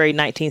February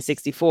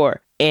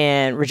 1964.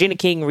 And Regina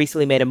King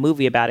recently made a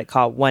movie about it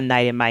called One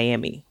Night in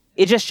Miami.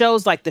 It just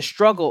shows the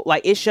struggle.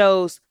 It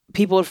shows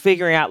people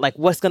figuring out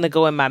what's gonna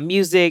go in my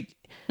music.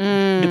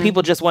 Do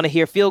people just want to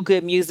hear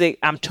feel-good music?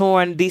 I'm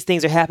torn. These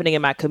things are happening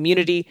in my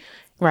community.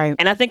 Right.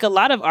 And I think a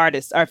lot of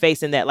artists are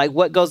facing that,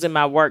 what goes in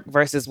my work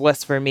versus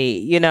what's for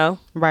me,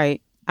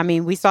 Right. I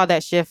mean, we saw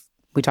that shift.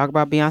 We talk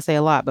about Beyonce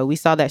a lot, but we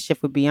saw that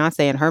shift with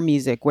Beyonce and her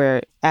music,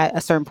 where at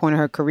a certain point in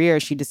her career,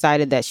 she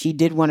decided that she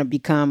did want to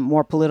become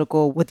more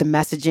political with the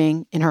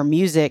messaging in her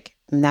music.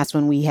 And that's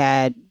when we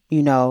had,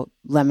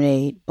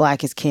 Lemonade,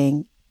 Black is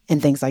King,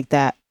 and things like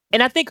that.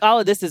 And I think all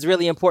of this is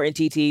really important,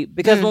 TT,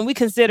 because when we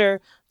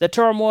consider the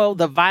turmoil,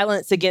 the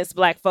violence against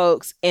Black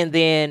folks, and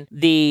then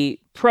the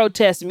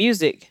protest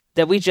music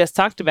that we just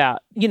talked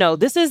about,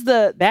 this is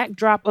the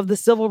backdrop of the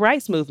Civil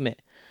Rights Movement.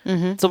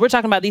 So we're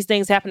talking about these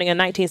things happening in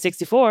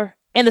 1964,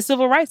 and the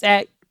Civil Rights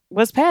Act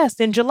was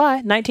passed in July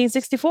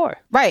 1964.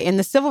 Right. And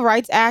the Civil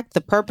Rights Act,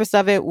 the purpose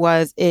of it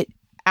was it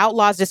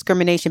outlaws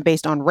discrimination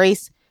based on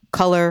race,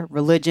 color,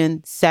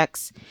 religion,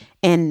 sex,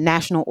 and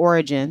national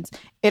origins.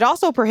 It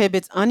also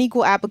prohibits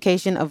unequal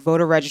application of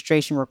voter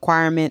registration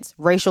requirements,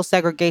 racial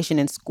segregation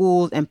in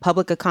schools and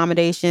public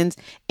accommodations,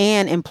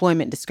 and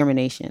employment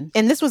discrimination.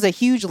 And this was a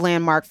huge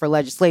landmark for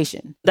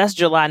legislation. That's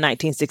July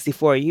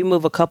 1964. You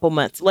move a couple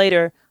months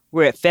later,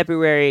 we're at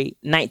February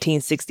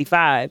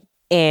 1965,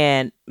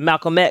 and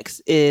Malcolm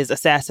X is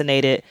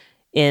assassinated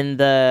in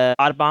the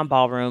Audubon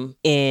Ballroom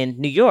in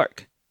New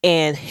York.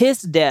 And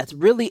his death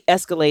really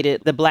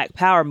escalated the Black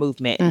Power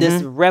movement,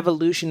 this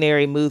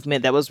revolutionary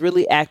movement that was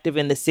really active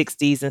in the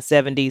 60s and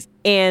 70s.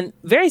 And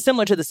very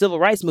similar to the Civil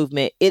Rights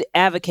Movement, it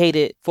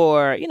advocated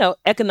for,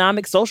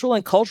 economic, social,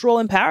 and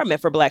cultural empowerment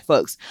for Black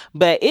folks.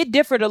 But it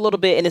differed a little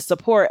bit in its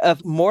support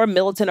of more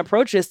militant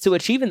approaches to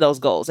achieving those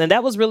goals. And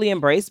that was really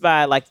embraced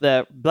by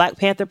the Black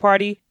Panther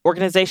Party,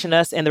 Organization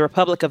US, and the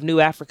Republic of New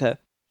Africa.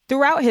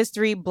 Throughout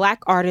history,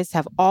 Black artists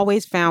have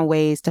always found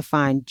ways to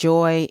find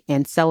joy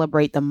and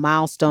celebrate the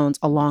milestones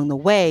along the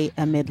way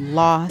amid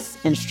loss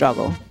and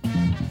struggle.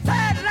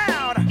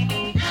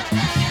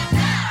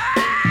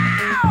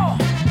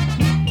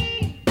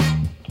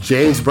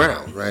 James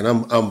Brown, right?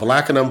 I'm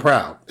Black and I'm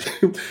proud,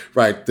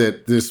 right?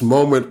 That this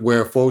moment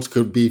where folks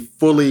could be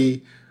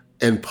fully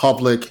in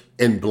public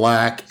and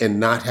Black and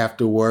not have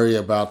to worry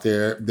about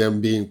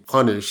them being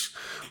punished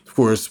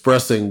for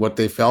expressing what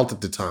they felt at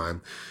the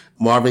time.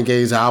 Marvin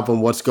Gaye's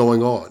album, What's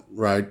Going On,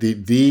 right?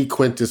 The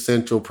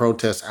quintessential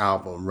protest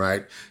album,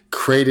 right?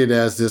 Created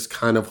as this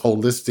kind of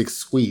holistic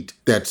suite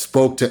that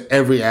spoke to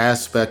every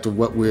aspect of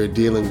what we're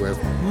dealing with.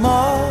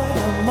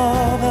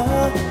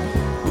 Mother,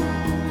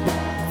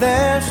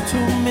 There's too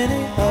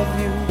many of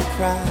you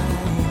crying.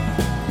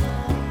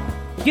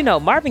 You know,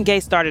 Marvin Gaye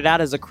started out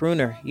as a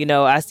crooner. You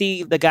know, I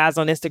see the guys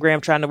on Instagram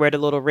trying to wear the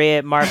little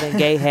red Marvin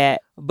Gaye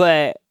hat.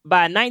 But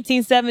by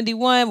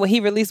 1971, when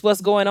he released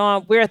What's Going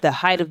On, we're at the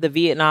height of the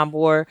Vietnam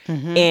War.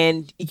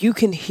 And you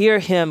can hear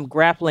him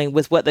grappling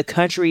with what the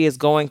country is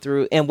going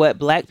through and what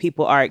Black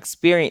people are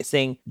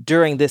experiencing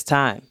during this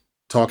time.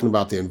 Talking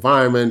about the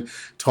environment,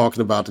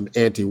 talking about the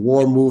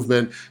anti-war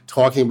movement,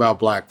 talking about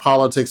Black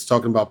politics,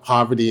 talking about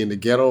poverty in the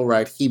ghetto,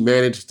 right? He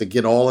managed to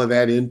get all of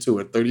that into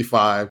a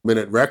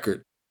 35-minute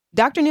record.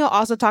 Dr. Neal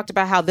also talked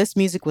about how this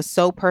music was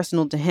so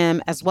personal to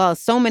him, as well as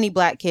so many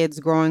Black kids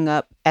growing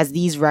up as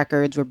these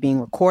records were being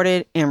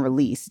recorded and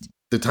released.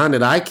 The time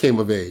that I came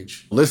of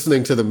age,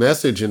 listening to The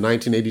Message in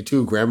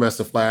 1982,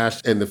 Grandmaster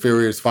Flash and the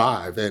Furious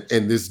Five, and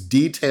this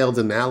detailed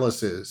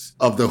analysis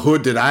of the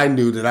hood that I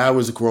knew that I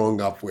was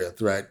growing up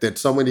with, right, that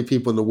so many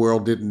people in the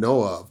world didn't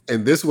know of.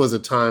 And this was a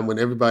time when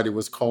everybody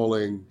was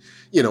calling,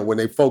 you know, when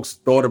they folks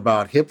thought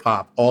about hip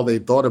hop, all they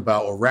thought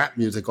about, or rap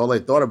music, all they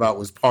thought about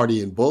was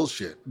party and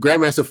bullshit.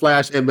 Grandmaster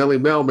Flash and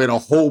Melle Mel made a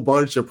whole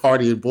bunch of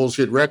party and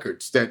bullshit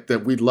records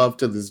that we love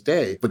to this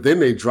day. But then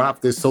they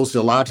dropped this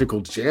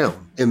sociological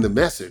gem in The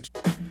Message.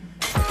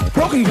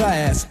 Broken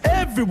glass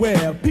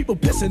everywhere. People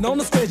pissing on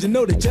the stage, you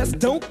know they just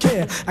don't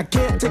care. I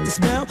can't take the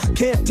smell,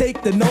 can't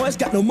take the noise.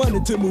 Got no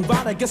money to move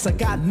out, I guess I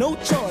got no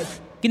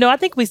choice. You know, I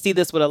think we see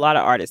this with a lot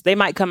of artists. They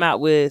might come out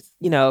with,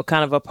 you know,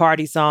 kind of a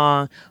party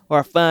song or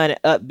a fun,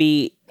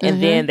 upbeat,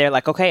 and then they're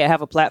like, okay, I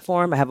have a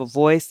platform, I have a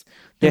voice,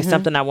 there's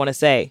something I want to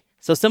say.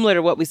 So similar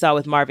to what we saw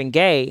with Marvin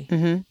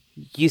Gaye,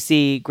 you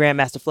see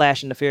Grandmaster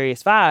Flash and the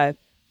Furious Five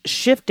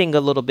shifting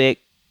a little bit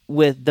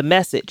with The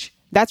Message.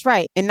 That's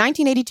right. In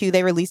 1982,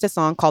 they released a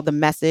song called The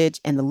Message,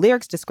 and the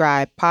lyrics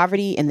describe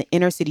poverty and the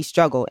inner city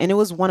struggle. And it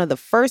was one of the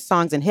first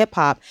songs in hip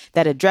hop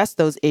that addressed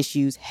those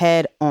issues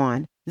head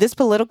on. This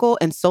political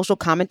and social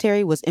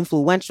commentary was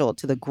influential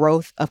to the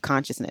growth of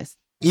consciousness.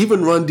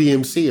 Even Run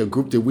DMC, a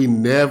group that we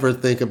never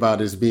think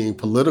about as being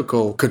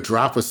political, could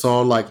drop a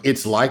song like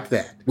It's Like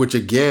That, which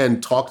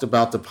again talked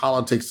about the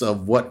politics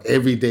of what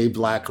everyday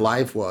Black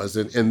life was.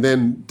 And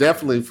then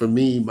definitely for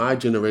me, my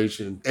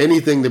generation,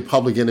 anything that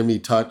Public Enemy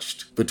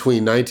touched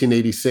between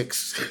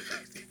 1986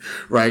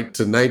 right,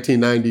 to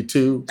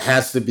 1992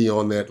 has to be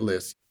on that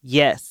list.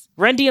 Yes.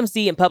 Run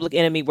DMC and Public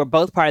Enemy were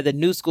both part of the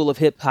new school of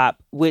hip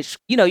hop, which,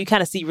 you know, you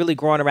kind of see really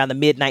growing around the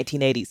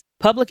mid-1980s.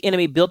 Public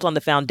Enemy built on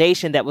the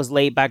foundation that was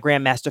laid by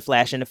Grandmaster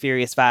Flash and the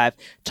Furious Five,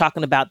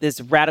 talking about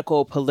this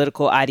radical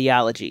political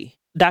ideology.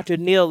 Dr.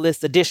 Neal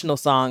lists additional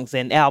songs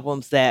and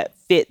albums that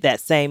fit that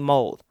same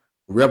mold.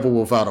 Rebel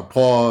Without a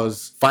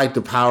Pause, Fight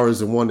the Power is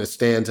the one that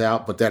stands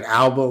out. But that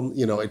album,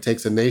 you know, It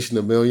Takes a Nation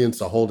of Millions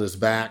to Hold Us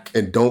Back,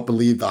 and Don't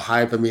Believe the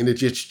Hype. I mean, it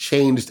just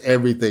changed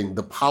everything.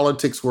 The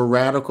politics were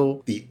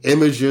radical. The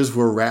images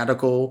were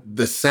radical.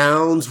 The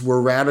sounds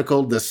were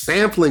radical. The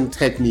sampling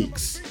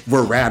techniques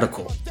were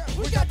radical.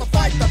 We got to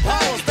fight the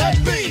powers that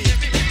be.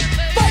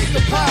 Fight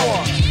the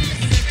power.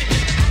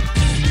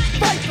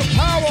 Fight the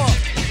power.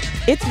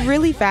 It's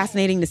really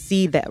fascinating to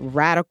see that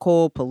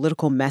radical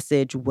political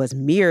message was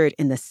mirrored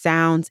in the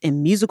sounds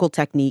and musical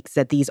techniques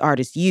that these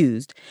artists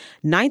used.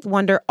 Ninth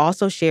Wonder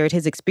also shared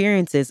his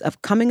experiences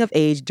of coming of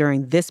age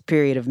during this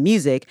period of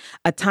music,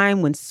 a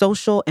time when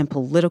social and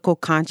political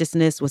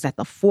consciousness was at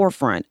the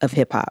forefront of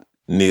hip-hop.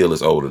 Neal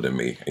is older than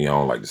me. You know, I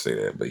don't like to say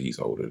that, but he's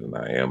older than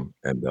I am.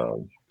 And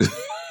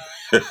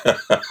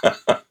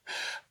I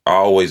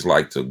always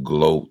like to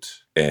gloat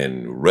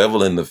and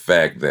revel in the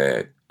fact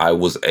that I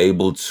was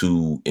able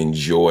to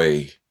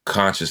enjoy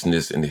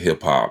consciousness in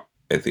hip hop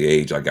at the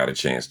age I got a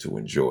chance to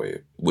enjoy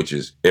it, which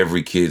is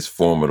every kid's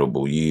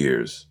formidable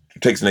years.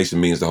 It Takes a Nation of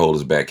Millions to Hold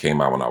Us Back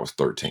came out when I was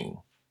 13.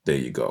 There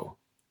you go.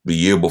 The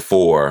year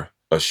before,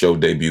 a show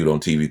debuted on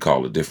TV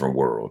called A Different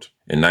World.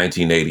 In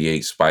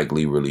 1988, Spike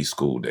Lee released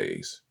School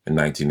Days. In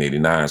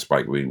 1989,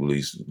 Spike Lee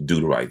released Do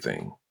the Right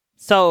Thing.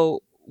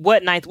 So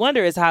what Ninth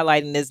Wonder is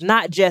highlighting is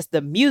not just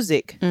the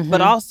music,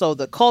 but also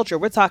the culture.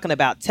 We're talking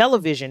about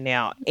television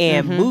now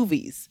and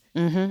movies.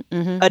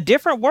 A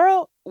Different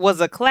World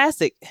was a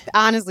classic.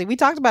 Honestly, we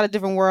talked about A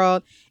Different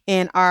World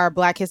in our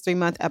Black History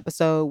Month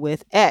episode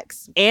with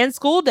X. And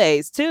School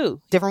Days, too.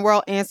 Different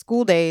World and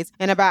School Days,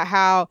 and about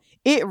how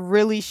it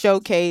really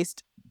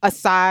showcased a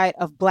side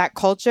of Black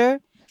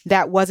culture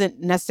that wasn't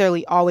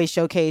necessarily always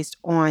showcased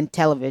on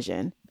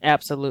television.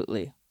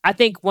 Absolutely. I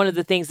think one of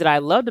the things that I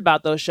loved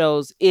about those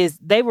shows is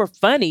they were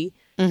funny.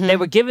 They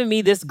were giving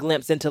me this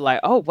glimpse into like,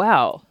 oh,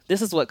 wow,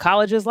 this is what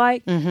college is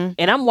like. And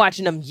I'm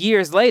watching them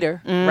years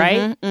later,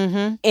 right?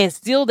 And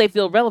still they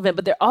feel relevant.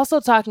 But they're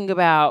also talking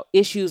about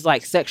issues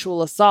like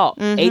sexual assault,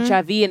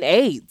 HIV and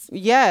AIDS.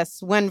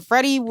 Yes. When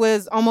Freddie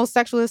was almost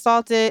sexually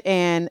assaulted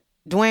and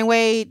Dwayne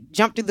Wade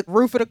jumped through the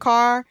roof of the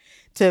car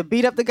to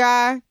beat up the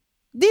guy.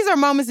 These are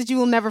moments that you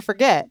will never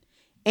forget.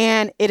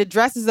 And it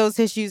addresses those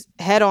issues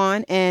head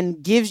on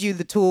and gives you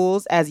the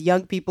tools as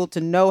young people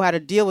to know how to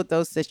deal with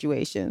those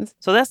situations.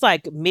 So that's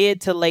like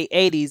mid to late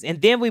 80s.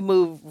 And then we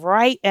move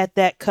right at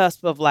that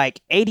cusp of like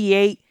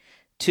 88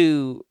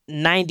 to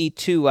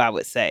 92, I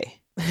would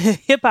say.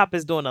 hip hop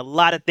is doing a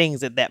lot of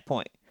things at that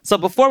point. So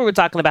before we were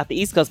talking about the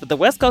East Coast, but the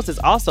West Coast is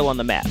also on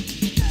the map.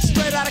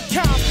 Straight out of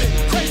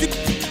Compton, crazy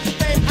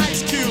named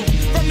Ice Cube,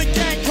 from the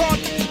gang called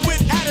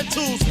with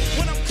attitudes.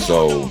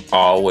 So I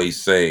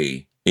always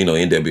say,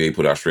 NWA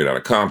put out Straight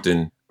Outta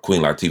Compton.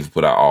 Queen Latifah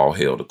put out All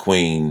Hail the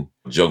Queen.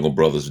 Jungle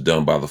Brothers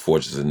Done by the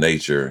Forces of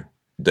Nature.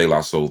 De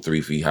La Soul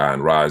 3 Feet High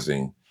and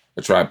Rising.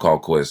 A Tribe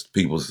Called Quest.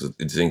 People's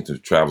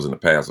Distinctive Travels in the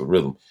Paths of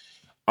Rhythm.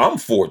 I'm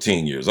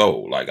 14 years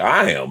old. Like,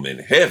 I am in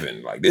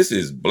heaven. Like, this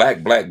is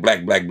black. Like,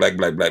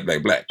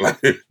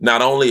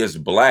 not only is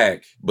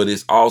black, but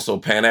it's also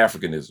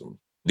Pan-Africanism.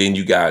 Then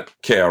you got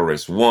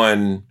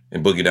KRS-One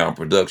and Boogie Down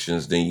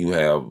Productions. Then you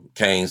have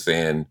Kane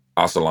saying,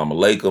 Assalamu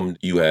alaikum.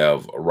 You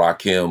have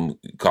Rakim,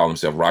 call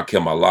himself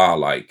Rakim Allah.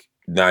 Like,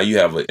 now you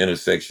have an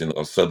intersection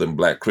of Southern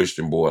Black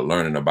Christian boy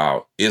learning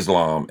about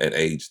Islam at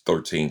age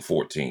 13,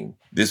 14.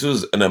 This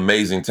was an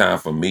amazing time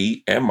for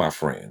me and my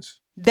friends.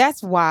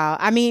 That's wild.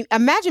 I mean,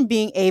 imagine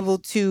being able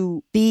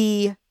to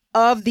be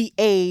of the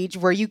age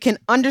where you can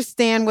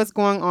understand what's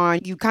going on.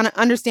 You kind of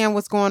understand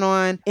what's going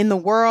on in the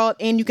world,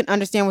 and you can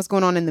understand what's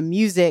going on in the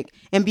music,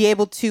 and be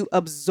able to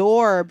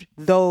absorb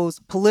those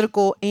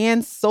political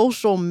and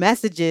social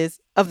messages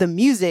of the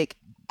music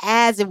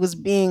as it was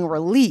being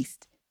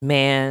released.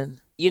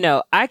 Man,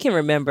 I can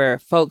remember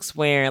folks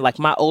wearing, like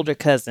my older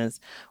cousins,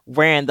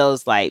 wearing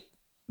those like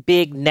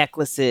big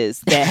necklaces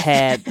that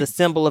had the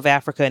symbol of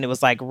Africa, and it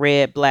was like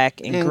red, black,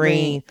 and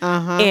green.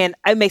 Uh-huh. And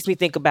it makes me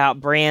think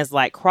about brands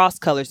like Cross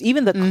Colors,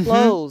 even the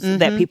clothes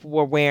that people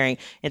were wearing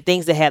and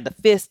things that had the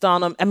fist on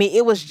them. I mean,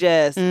 it was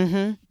just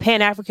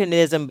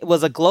Pan-Africanism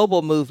was a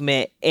global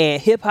movement, and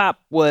hip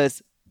hop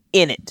was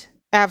in it.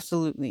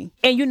 Absolutely.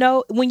 And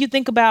when you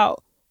think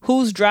about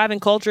who's driving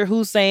culture,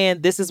 who's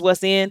saying this is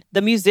what's in,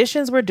 the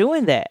musicians were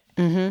doing that.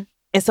 And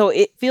so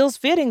it feels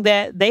fitting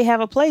that they have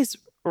a place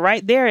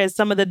right there as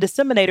some of the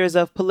disseminators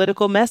of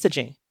political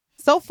messaging.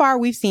 So far,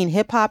 we've seen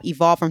hip hop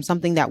evolve from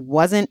something that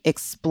wasn't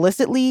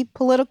explicitly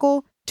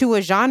political to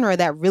a genre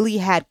that really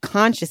had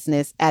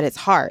consciousness at its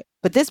heart.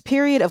 But this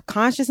period of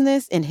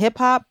consciousness in hip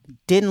hop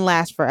didn't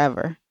last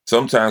forever.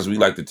 Sometimes we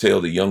like to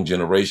tell the young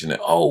generation that,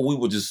 we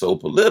were just so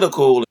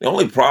political. The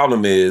only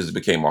problem is it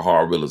became a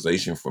hard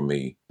realization for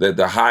me that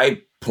the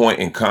high point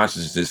in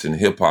consciousness in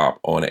hip hop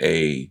on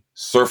a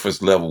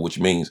surface level, which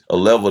means a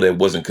level that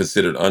wasn't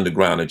considered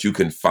underground, that you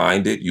can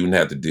find it, you didn't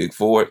have to dig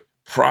for it,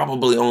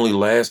 probably only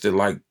lasted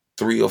like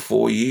 3 or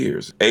 4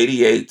 years.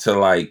 88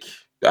 to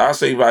I'll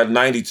say about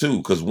 92,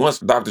 because once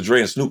Dr. Dre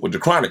and Snoop with The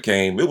Chronic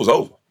came, it was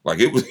over. Like,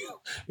 it was,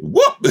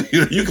 whoop,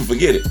 you can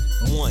forget it.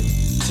 1,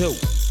 2,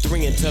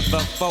 3 into the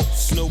 4.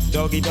 Snoop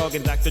Doggy Dogg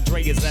and Dr.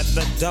 Dre is at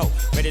the door,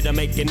 ready to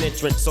make an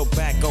entrance, so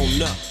back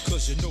on up.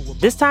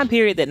 This time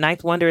period that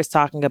Ninth Wonder is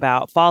talking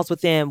about falls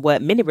within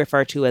what many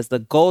refer to as the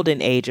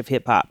golden age of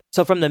hip hop.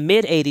 So from the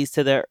mid 80s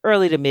to the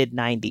early to mid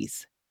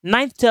 90s.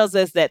 Ninth tells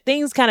us that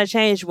things kind of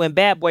changed when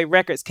Bad Boy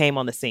Records came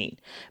on the scene.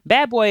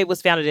 Bad Boy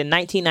was founded in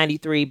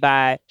 1993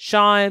 by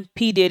Sean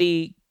P.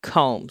 Diddy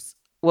Combs.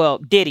 Well,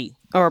 Diddy.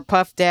 Or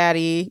Puff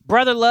Daddy.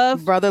 Brother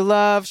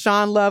Love,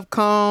 Sean Love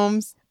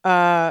Combs,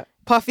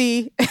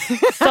 Puffy.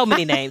 So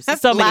many names.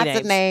 Lots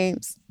of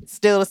names.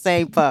 Still the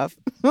same Puff.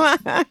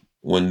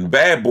 When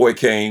Bad Boy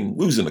came,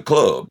 we was in the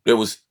club. There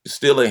was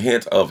still a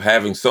hint of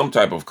having some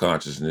type of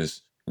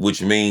consciousness,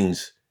 which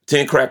means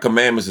 10 Crack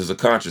Commandments is a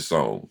conscious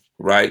song,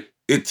 right?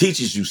 It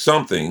teaches you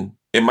something.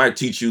 It might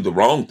teach you the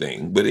wrong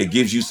thing, but it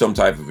gives you some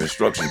type of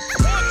instruction. 1,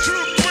 2,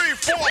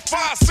 3, 4,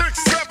 5,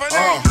 6, 7,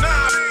 8,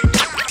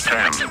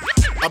 9, 10.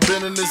 I've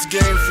been in this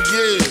game for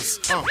years.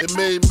 It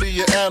made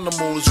me an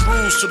animal. It's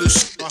rules to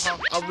this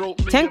I wrote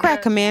 10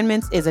 Crack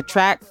Commandments is a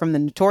track from the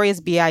Notorious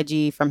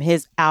B.I.G. from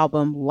his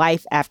album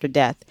Life After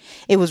Death.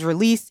 It was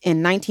released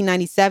in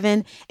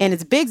 1997, and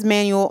it's Big's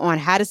manual on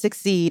how to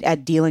succeed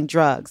at dealing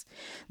drugs.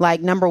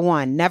 Like number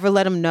 1, never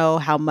let them know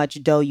how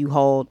much dough you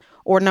hold.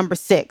 Or number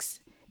 6,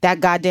 that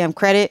goddamn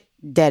credit,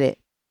 dead it.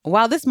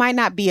 While this might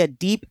not be a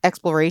deep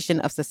exploration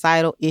of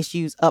societal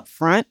issues up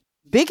front,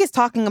 Big is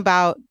talking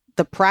about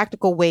the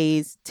practical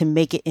ways to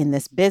make it in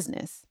this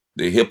business.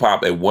 The hip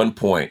hop at one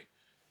point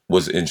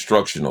was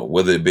instructional,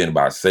 whether it been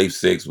about Safe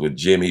Six with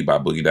Jimmy by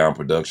Boogie Down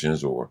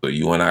Productions or the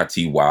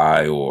UNITY,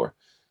 or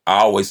I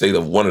always say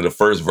that one of the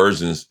first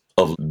versions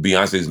of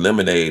Beyonce's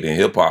Lemonade in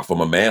hip hop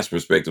from a man's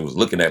perspective was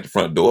Looking at the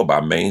Front Door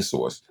by Main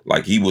Source.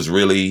 Like, he was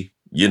really,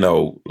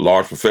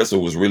 Large Professor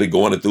was really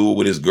going through it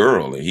with his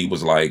girl. And he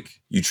was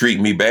like, you treat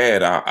me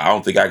bad. I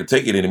don't think I can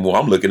take it anymore.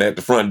 I'm looking at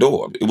the front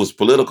door. It was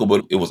political,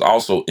 but it was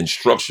also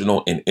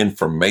instructional and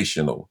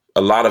informational.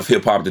 A lot of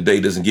hip hop today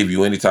doesn't give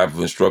you any type of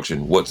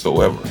instruction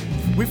whatsoever.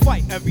 We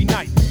fight every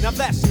night. Now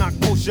that's not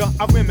kosher.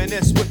 I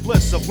reminisce with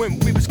bliss of when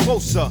we was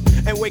closer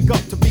and wake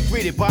up to be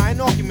greeted by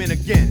an argument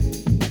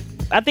again.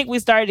 I think we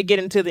started to get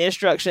into the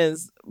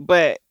instructions,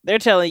 but they're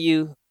telling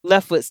you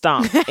left foot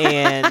stomp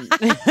and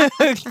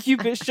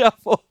Cupid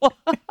shuffle.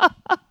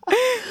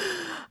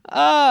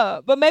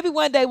 But maybe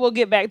one day we'll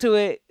get back to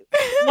it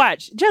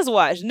Just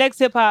watch. Next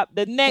hip hop,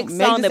 the next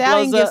Meg song Thee that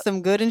Stallion blows gives up.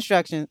 some good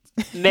instructions.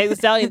 Meg Thee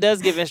Stallion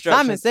does give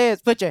instructions. Simon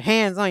says, put your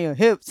hands on your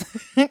hips.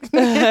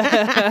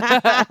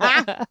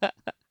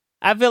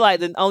 I feel like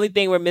the only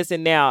thing we're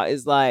missing now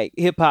is like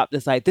hip hop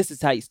that's like, this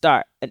is how you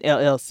start an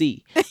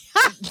LLC.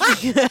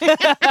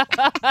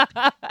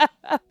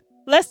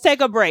 Let's take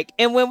a break.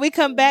 And when we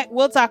come back,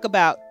 we'll talk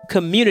about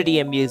community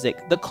in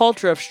music, the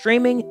culture of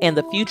streaming, and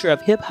the future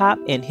of hip hop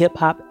and hip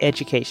hop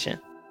education.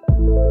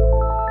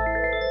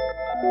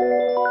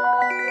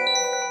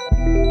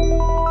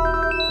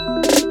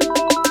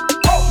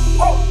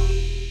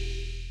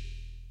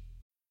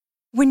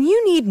 When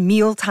you need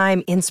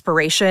mealtime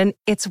inspiration,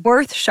 it's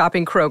worth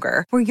shopping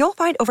Kroger, where you'll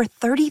find over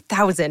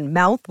 30,000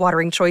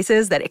 mouth-watering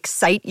choices that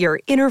excite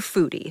your inner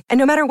foodie. And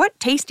no matter what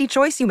tasty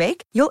choice you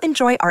make, you'll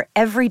enjoy our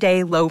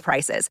everyday low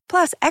prices,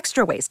 plus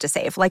extra ways to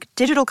save, like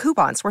digital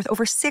coupons worth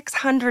over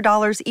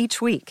 $600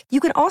 each week. You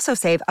can also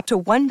save up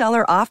to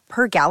 $1 off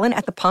per gallon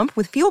at the pump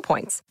with fuel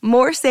points.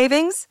 More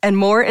savings and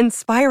more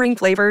inspiring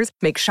flavors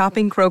make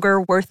shopping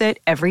Kroger worth it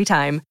every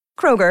time.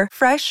 Kroger,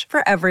 fresh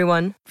for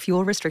everyone.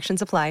 Fuel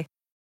restrictions apply.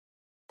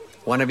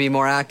 Want to be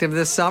more active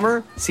this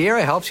summer?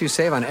 Sierra helps you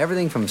save on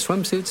everything from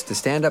swimsuits to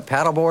stand-up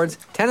paddleboards,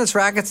 tennis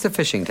rackets to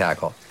fishing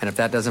tackle. And if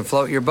that doesn't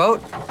float your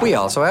boat, we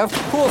also have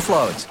pool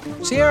floats.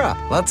 Sierra,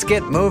 let's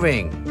get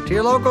moving. To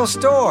your local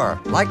store,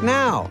 like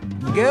now.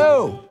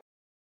 Go!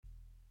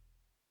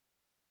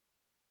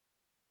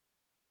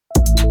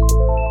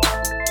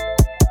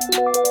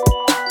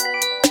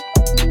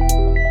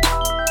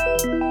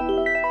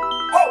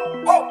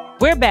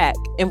 We're back,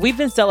 and we've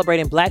been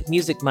celebrating Black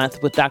Music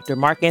Month with Dr.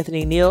 Mark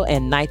Anthony Neal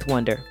and Ninth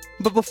Wonder.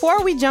 But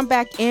before we jump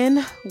back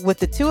in with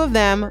the two of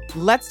them,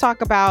 let's talk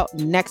about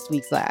next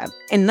week's lab.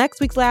 In next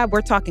week's lab,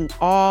 we're talking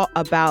all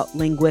about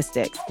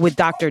linguistics with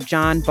Dr.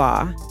 John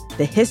Baugh,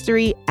 the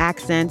history,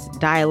 accents,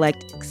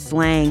 dialect,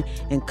 slang,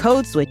 and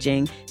code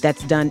switching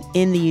that's done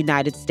in the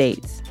United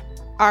States.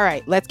 All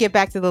right, let's get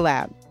back to the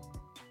lab.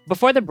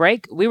 Before the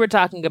break, we were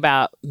talking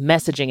about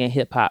messaging in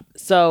hip hop.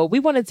 So we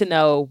wanted to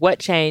know what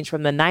changed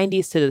from the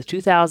 90s to the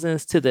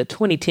 2000s to the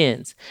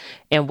 2010s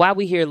and why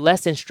we hear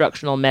less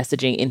instructional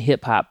messaging in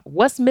hip hop.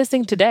 What's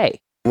missing today?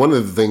 One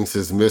of the things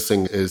that's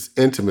missing is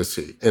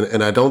intimacy.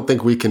 And I don't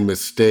think we can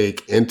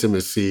mistake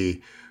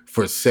intimacy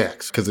for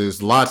sex, because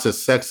there's lots of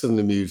sex in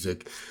the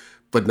music,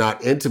 but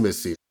not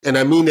intimacy. And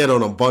I mean that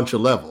on a bunch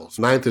of levels.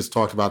 Ninth has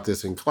talked about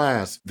this in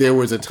class. There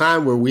was a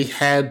time where we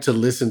had to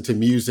listen to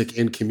music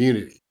in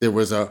community. There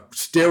was a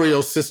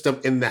stereo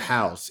system in the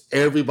house.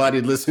 Everybody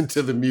listened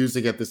to the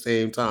music at the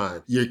same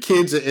time. Your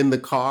kids are in the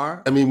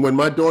car. I mean, when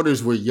my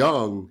daughters were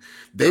young,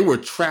 they were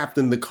trapped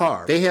in the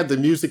car. They had the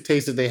music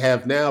taste that they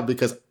have now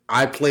because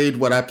I played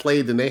what I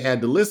played and they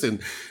had to listen.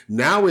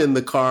 Now in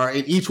the car,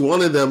 and each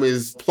one of them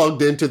is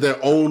plugged into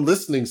their own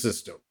listening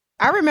system.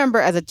 I remember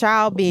as a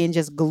child being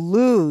just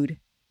glued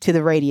to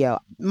the radio.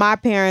 My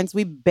parents,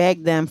 we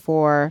begged them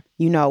for,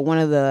 one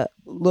of the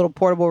little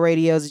portable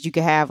radios that you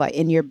could have like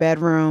in your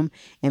bedroom.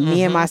 And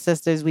me and my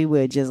sisters, we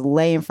would just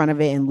lay in front of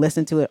it and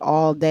listen to it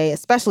all day,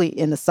 especially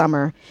in the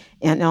summer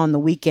and on the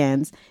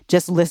weekends,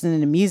 just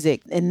listening to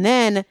music. And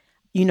then,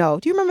 do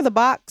you remember the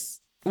box?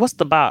 What's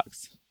the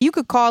box? You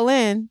could call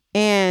in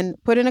and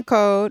put in a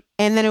code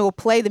and then it will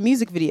play the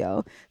music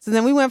video. So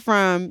then we went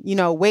from,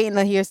 waiting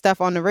to hear stuff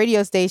on the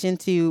radio station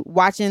to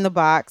watching the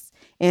box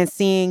and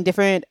seeing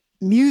different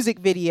music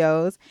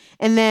videos.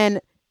 And then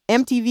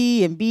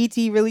MTV and BET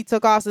really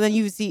took off. So then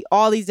you see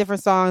all these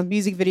different songs,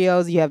 music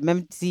videos. You have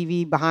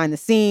MTV behind the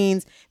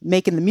scenes,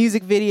 making the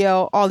music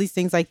video, all these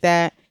things like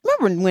that.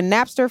 Remember when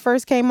Napster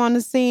first came on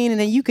the scene and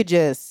then you could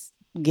just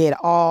get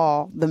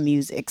all the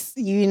musics.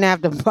 You didn't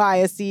have to buy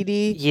a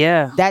CD.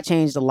 Yeah. That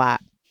changed a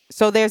lot.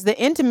 So there's the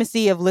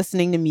intimacy of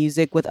listening to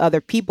music with other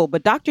people,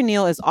 but Dr.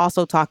 Neal is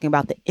also talking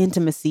about the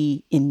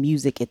intimacy in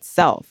music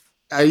itself.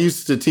 I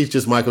used to teach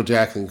this Michael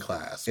Jackson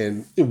class,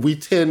 and when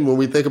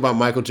we think about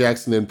Michael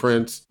Jackson and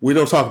Prince, we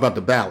don't talk about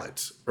the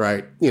ballads,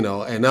 right?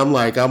 And I'm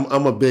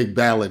a big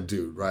ballad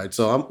dude, right?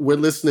 So we're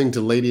listening to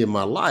Lady in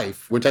My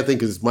Life, which I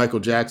think is Michael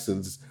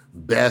Jackson's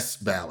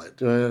best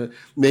ballad.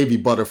 Maybe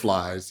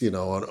Butterflies,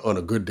 on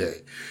a good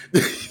day.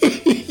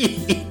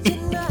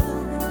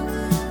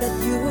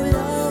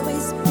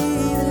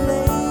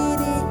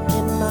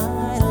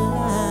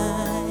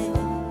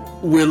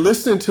 We're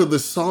listening to the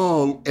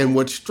song, and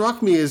what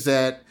struck me is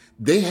that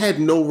they had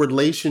no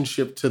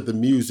relationship to the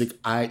music,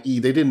 i.e.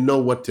 they didn't know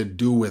what to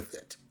do with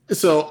it.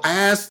 So I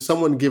asked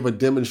someone to give a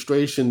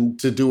demonstration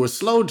to do a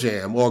slow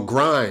jam or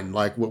grind,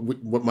 like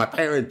what my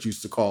parents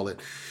used to call it.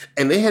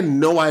 And they had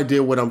no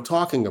idea what I'm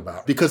talking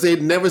about because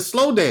they'd never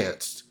slow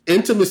danced.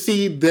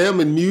 Intimacy, them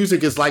and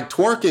music is like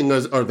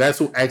twerking, or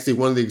that's actually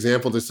one of the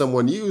examples that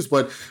someone used.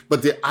 But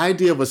the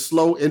idea of a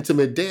slow,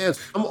 intimate dance,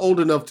 I'm old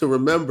enough to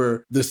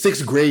remember the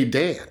 6th grade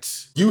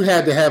dance. You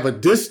had to have a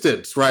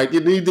distance, right?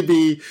 You need to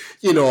be,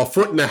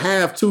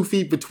 1.5 feet, 2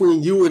 feet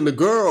between you and the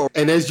girl.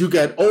 And as you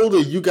got older,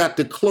 you got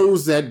to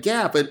close that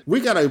gap. And we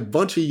got a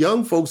bunch of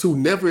young folks who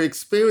never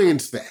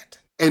experienced that.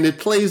 And it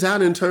plays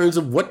out in terms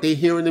of what they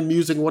hear in the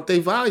music and what they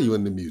value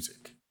in the music.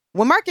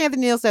 When Mark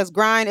Anthony Neal says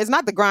grind, it's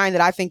not the grind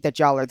that I think that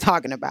y'all are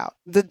talking about.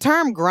 The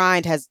term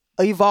grind has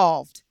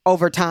evolved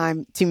over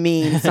time to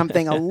mean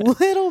something a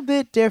little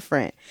bit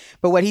different.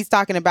 But what he's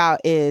talking about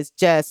is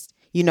just,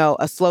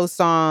 a slow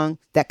song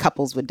that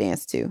couples would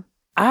dance to.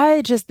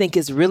 I just think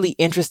it's really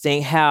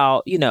interesting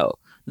how,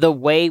 the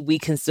way we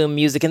consume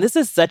music, and this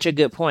is such a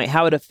good point,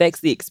 how it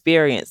affects the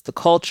experience, the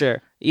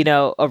culture,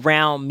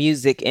 around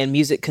music and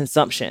music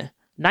consumption.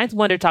 Ninth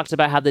Wonder talks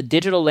about how the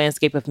digital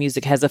landscape of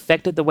music has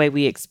affected the way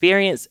we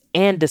experience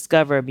and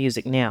discover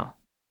music now.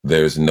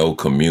 There's no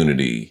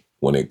community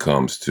when it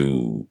comes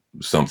to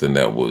something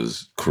that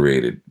was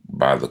created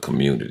by the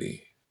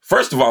community.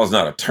 First of all, it's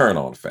not a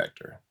turn-on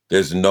factor.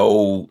 There's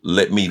no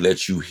let me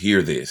let you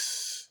hear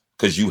this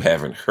because you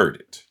haven't heard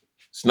it.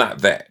 It's not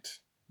that.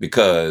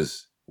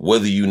 Because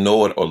whether you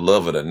know it or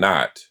love it or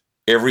not,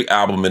 every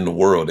album in the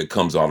world that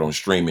comes out on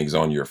streaming is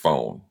on your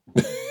phone.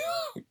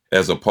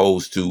 As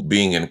opposed to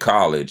being in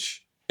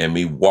college and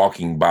me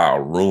walking by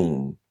a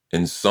room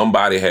and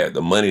somebody had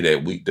the money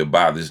that week to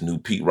buy this new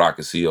Pete Rock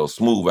and CL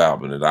Smooth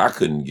album that I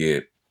couldn't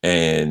get.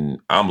 And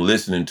I'm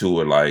listening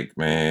to it like,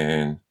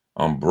 man,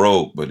 I'm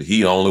broke, but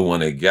he the only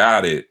one that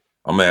got it.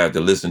 I'm going to have to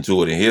listen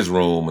to it in his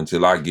room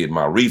until I get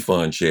my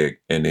refund check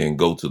and then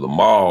go to the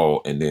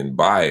mall and then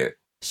buy it.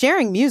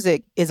 Sharing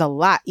music is a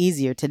lot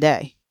easier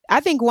today. I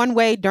think one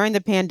way during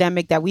the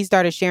pandemic that we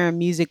started sharing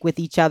music with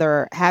each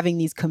other, having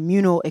these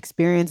communal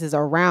experiences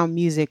around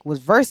music, was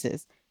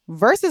Versus.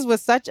 Versus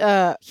was such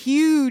a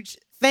huge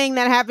thing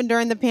that happened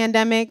during the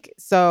pandemic.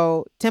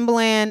 So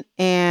Timbaland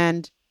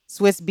and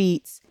Swizz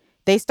Beatz,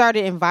 they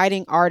started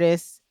inviting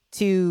artists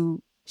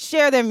to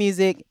share their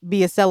music,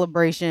 be a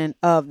celebration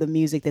of the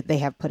music that they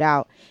have put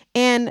out.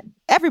 And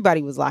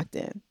everybody was locked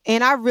in.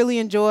 And I really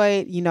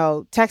enjoyed,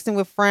 texting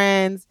with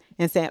friends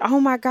and saying, oh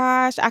my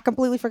gosh, I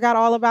completely forgot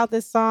all about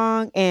this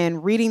song,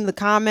 and reading the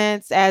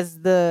comments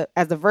as the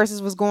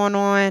verses was going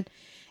on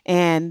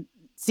and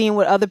seeing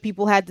what other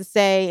people had to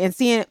say and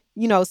seeing,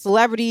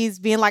 celebrities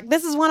being like,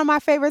 this is one of my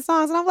favorite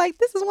songs. And I'm like,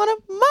 this is one of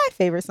my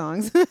favorite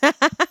songs.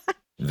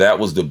 That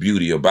was the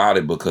beauty about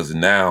it, because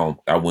now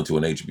I went to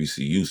an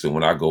HBCU. So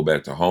when I go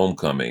back to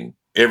homecoming,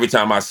 every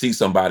time I see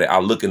somebody, I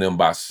look at them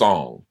by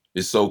song.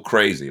 It's so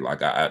crazy.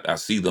 Like I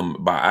see them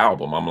by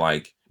album. I'm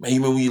like, man, you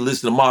remember when you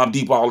listen to Mobb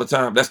Deep all the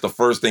time? That's the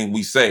first thing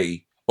we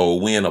say. Or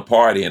we in a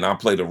party and I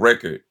play the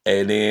record.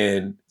 And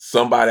then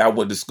somebody I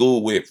went to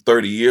school with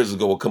 30 years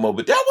ago will come up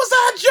with, that was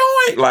our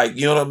joint. Like,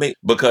 you know what I mean?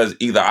 Because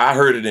either I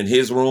heard it in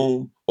his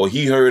room or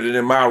he heard it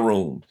in my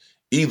room.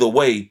 Either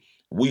way,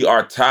 we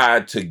are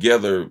tied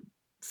together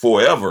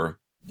forever.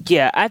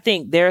 Yeah, I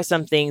think there are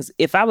some things,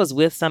 if I was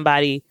with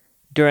somebody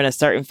during a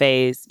certain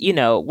phase,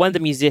 one of the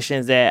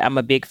musicians that I'm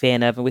a big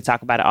fan of, and we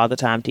talk about it all the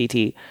time,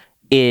 TT,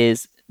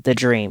 is The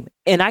Dream.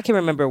 And I can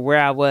remember where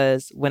I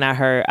was when I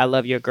heard I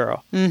Love Your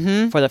Girl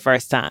for the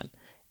first time.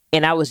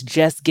 And I was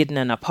just getting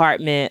an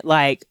apartment.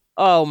 Like,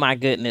 oh my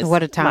goodness.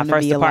 What a time my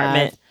first to be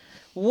apartment. alive.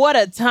 What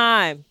a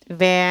time.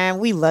 Man,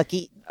 we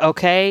lucky.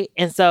 Okay.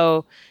 And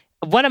so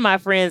one of my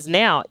friends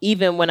now,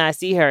 even when I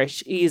see her,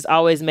 she's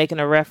always making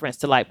a reference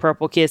to like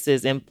Purple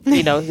Kisses and,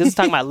 he was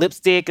talking about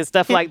lipstick and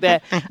stuff like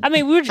that. I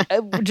mean, we're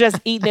just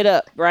eating it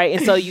up, right?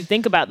 And so you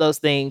think about those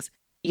things,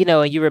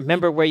 and you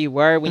remember where you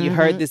were when you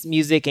heard this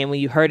music and when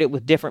you heard it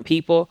with different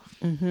people.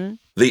 Mm-hmm.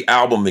 The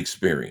album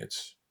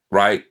experience,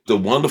 right? The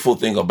wonderful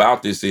thing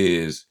about this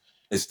is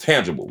it's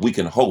tangible. We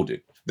can hold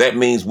it. That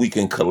means we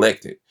can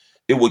collect it.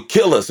 It would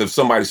kill us if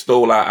somebody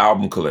stole our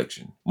album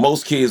collection.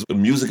 Most kids, the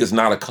music is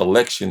not a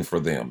collection for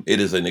them. It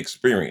is an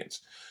experience.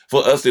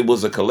 For us, it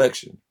was a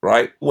collection,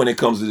 right? When it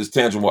comes to this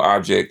tangible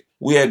object,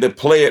 we had to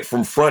play it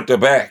from front to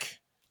back.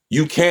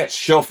 You can't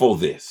shuffle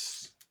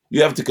this.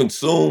 You have to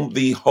consume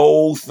the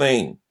whole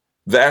thing.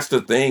 That's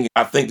the thing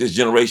I think this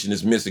generation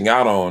is missing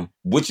out on,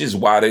 which is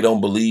why they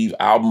don't believe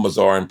albums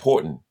are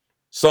important.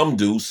 Some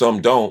do,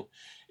 some don't,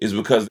 is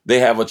because they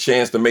have a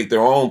chance to make their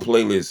own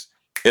playlist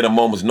at a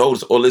moment's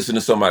notice or listen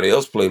to somebody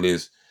else's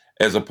playlist,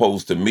 as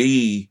opposed to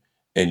me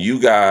and you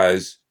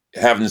guys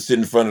having to sit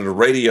in front of the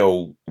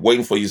radio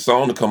waiting for your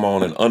song to come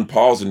on and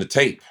unpausing the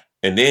tape.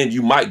 And then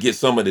you might get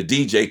some of the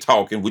DJ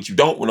talking, which you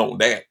don't want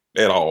that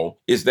at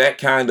all. It's that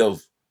kind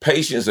of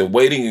patience and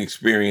waiting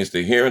experience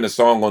to hearing a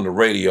song on the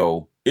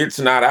radio. It's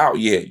not out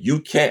yet.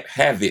 You can't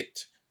have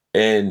it.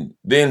 And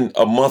then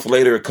a month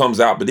later it comes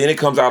out, but then it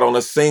comes out on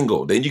a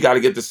single. Then you got to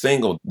get the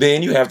single.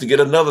 Then you have to get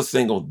another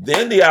single.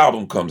 Then the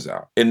album comes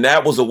out. And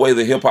that was the way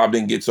the hip hop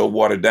didn't get so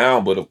watered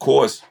down. But of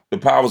course, the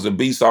powers that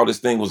be saw this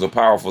thing was a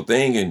powerful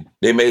thing, and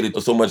they made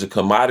it so much a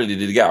commodity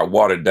that it got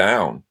watered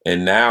down.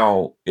 And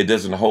now it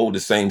doesn't hold the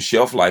same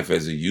shelf life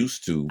as it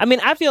used to. I mean,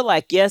 I feel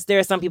like, yes, there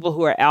are some people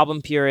who are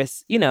album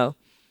purists,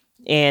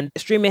 and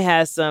streaming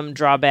has some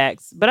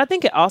drawbacks, but I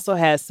think it also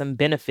has some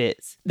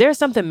benefits. There's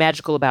something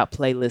magical about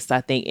playlists,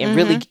 I think, and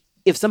really,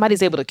 if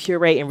somebody's able to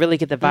curate and really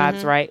get the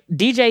vibes right.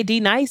 DJ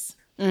D-Nice.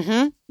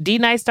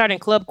 D-Nice started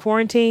Club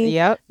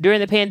Quarantine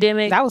during the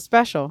pandemic. That was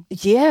special.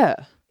 Yeah.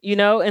 you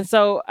know? And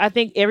so I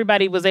think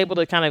everybody was able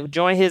to kind of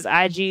join his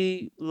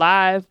IG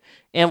live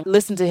and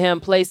listen to him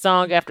play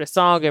song after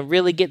song and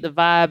really get the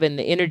vibe and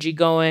the energy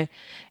going.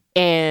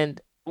 And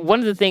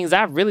one of the things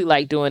I really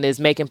like doing is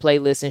making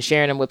playlists and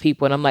sharing them with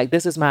people. And I'm like,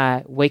 this is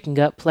my waking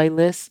up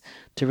playlist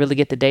to really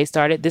get the day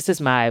started. This is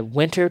my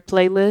winter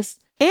playlist.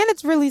 And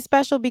it's really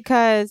special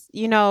because,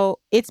 you know,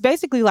 it's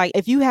basically like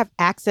if you have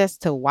access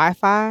to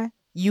Wi-Fi,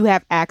 you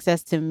have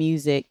access to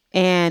music.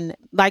 And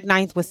like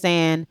Ninth was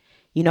saying,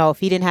 you know, if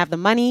he didn't have the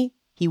money,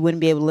 he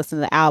wouldn't be able to listen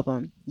to the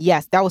album.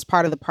 Yes, that was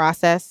part of the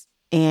process.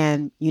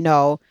 And, you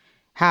know,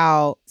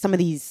 how some of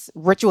these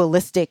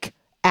ritualistic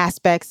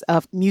aspects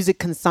of music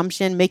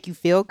consumption make you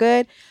feel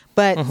good.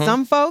 But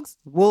some folks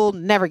will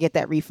never get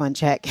that refund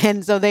check.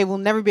 And so they will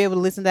never be able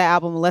to listen to that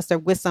album unless they're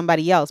with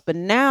somebody else. But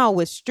now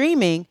with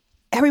streaming,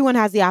 everyone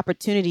has the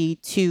opportunity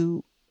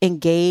to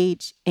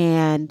engage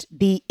and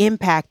be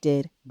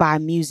impacted by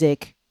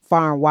music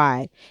far and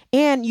wide.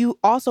 And you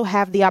also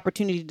have the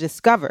opportunity to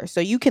discover.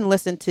 So you can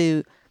listen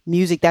to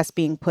music that's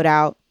being put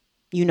out,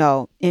 you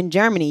know, in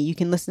Germany. You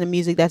can listen to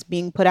music that's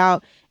being put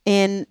out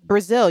in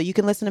Brazil. You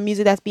can listen to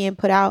music that's being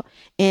put out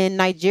in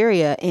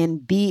Nigeria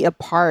and be a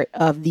part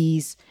of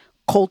these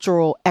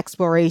cultural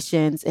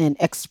explorations and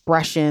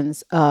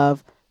expressions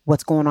of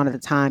what's going on at the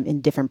time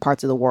in different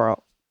parts of the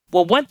world.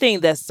 Well, one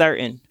thing that's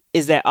certain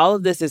is that all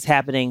of this is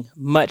happening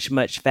much,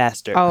 much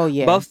faster. Oh,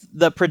 yeah. Both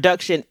the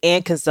production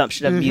and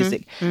consumption of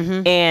music.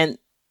 And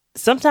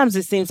sometimes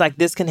it seems like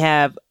this can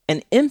have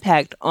an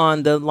impact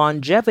on the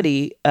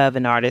longevity of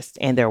an artist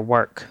and their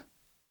work.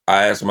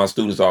 I ask my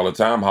students all the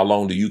time, how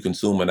long do you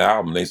consume an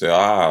album? They say,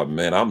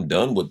 man, I'm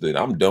done with it.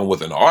 I'm done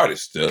with an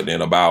artist.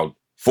 In about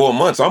 4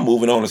 months, I'm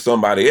moving on to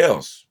somebody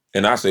else.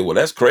 And I say, well,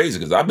 that's crazy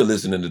because I've been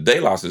listening to De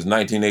La since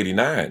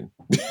 1989.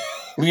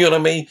 You know what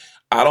I mean?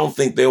 I don't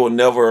think they will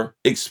never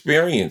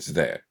experience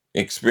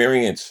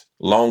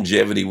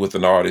longevity with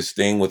an artist,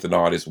 staying with an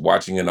artist,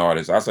 watching an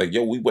artist. I was like,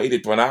 we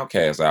waited for an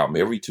Outkast album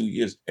every 2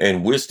 years,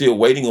 and we're still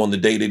waiting on the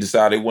day they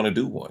decide they want to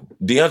do one.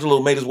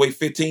 D'Angelo made us wait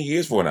 15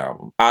 years for an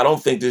album. I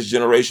don't think this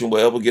generation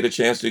will ever get a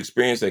chance to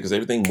experience that because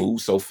everything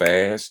moves so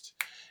fast,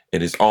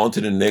 and it's on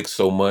to the next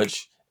so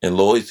much, and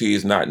loyalty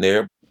is not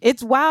there.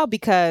 It's wild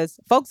because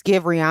folks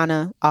give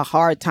Rihanna a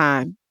hard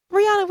time.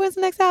 Rihanna, when's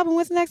the next album?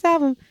 When's the next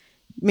album?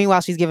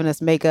 Meanwhile, she's giving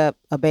us makeup,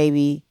 a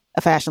baby,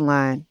 a fashion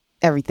line,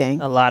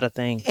 everything. A lot of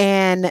things.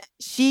 And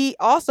she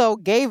also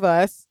gave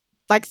us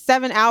like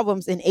 7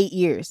 albums in 8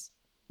 years.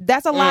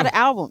 That's a lot of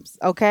albums,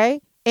 okay?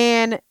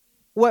 And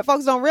what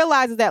folks don't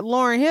realize is that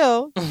Lauryn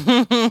Hill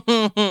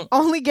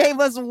only gave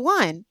us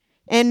 1.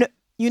 And,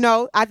 you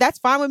know, that's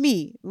fine with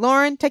me.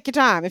 Lauryn, take your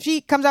time. If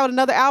she comes out with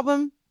another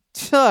album,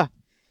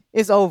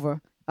 it's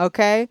over,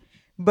 okay?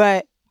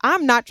 But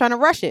I'm not trying to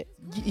rush it.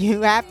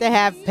 You have to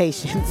have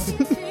patience.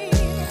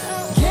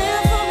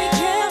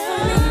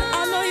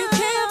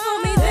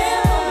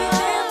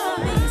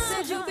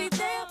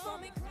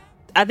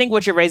 I think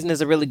what you're raising is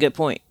a really good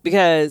point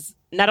because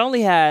not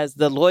only has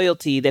the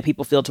loyalty that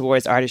people feel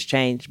towards artists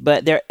changed,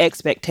 but their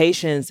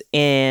expectations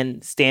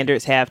and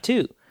standards have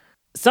too.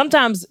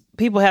 Sometimes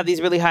people have these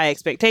really high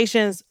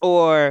expectations,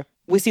 or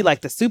we see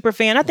like the super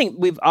fan. I think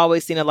we've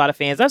always seen a lot of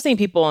fans. I've seen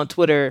people on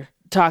Twitter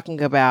talking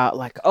about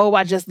like, oh,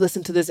 I just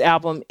listened to this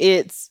album.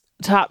 It's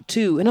top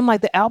 2. And I'm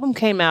like, the album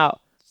came out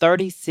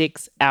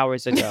 36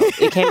 hours ago.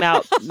 It came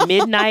out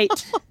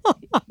midnight.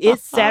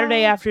 It's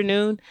Saturday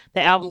afternoon.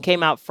 The album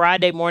came out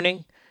Friday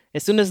morning.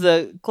 As soon as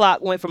the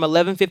clock went from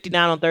 11:59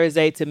 on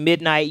Thursday to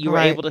midnight, you were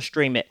able to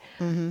stream it.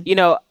 You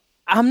know,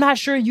 I'm not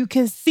sure you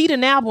can seat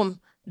an album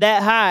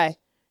that high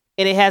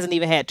and it hasn't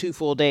even had 2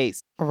 full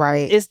days.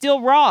 Right. It's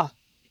still raw.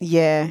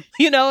 Yeah.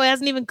 You know, it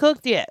hasn't even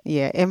cooked yet.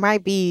 Yeah. It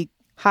might be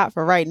hot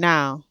for right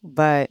now,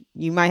 but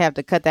you might have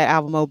to cut that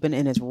album open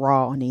and it's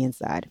raw on the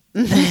inside.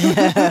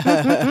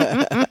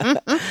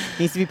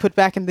 Needs to be put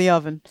back in the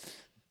oven.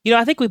 You know,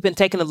 I think we've been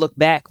taking a look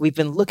back. We've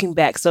been looking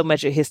back so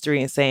much at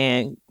history and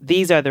saying,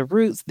 these are the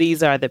roots.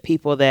 These are the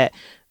people that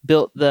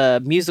built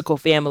the musical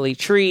family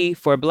tree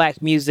for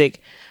Black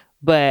music.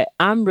 But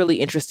I'm really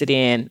interested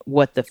in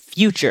what the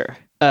future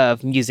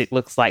of music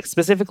looks like,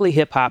 specifically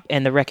hip hop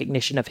and the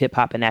recognition of hip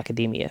hop in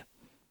academia.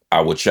 I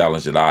would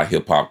challenge that our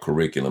hip hop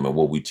curriculum and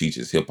what we teach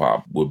as hip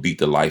hop will beat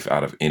the life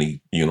out of any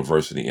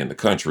university in the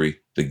country.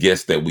 The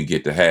guests that we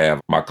get to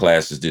have, my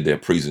classes did their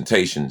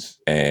presentations,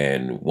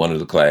 and one of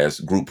the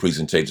class group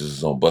presentations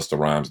was on Busta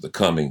Rhymes' The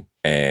Coming.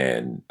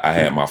 And I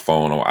had my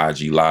phone on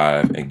IG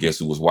Live, and guess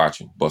who was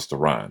watching? Busta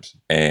Rhymes.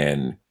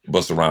 And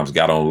Busta Rhymes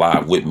got on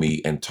live with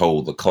me and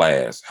told the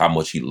class how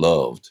much he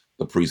loved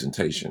the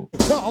presentation.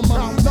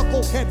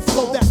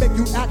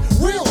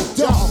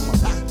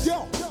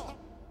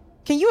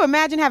 Can you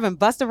imagine having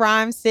Busta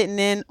Rhymes sitting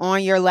in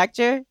on your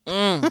lecture?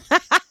 We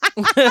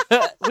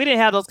didn't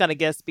have those kind of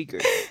guest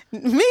speakers.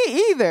 Me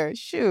either.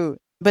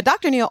 Shoot. But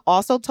Dr. Neal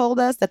also told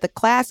us that the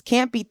class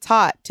can't be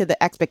taught to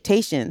the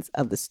expectations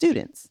of the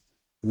students.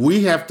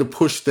 We have to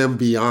push them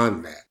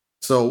beyond that.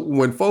 So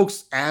when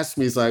folks ask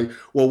me, it's like,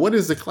 well, what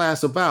is the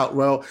class about?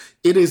 Well,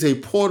 it is a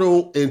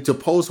portal into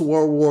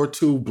post-World War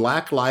II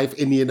Black life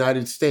in the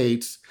United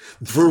States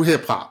through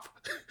hip hop.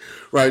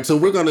 Right. So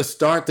we're going to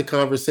start the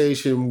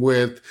conversation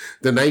with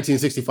the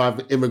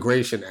 1965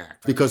 Immigration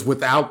Act, because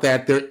without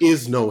that, there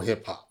is no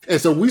hip hop. And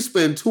so we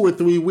spend 2 or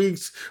 3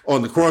 weeks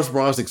on the Cross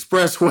Bronx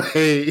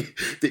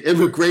Expressway, the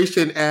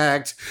Immigration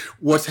Act,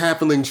 what's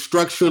happening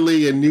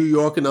structurally in New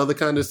York and other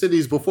kind of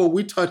cities before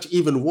we touch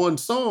even one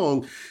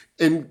song.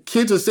 And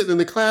kids are sitting in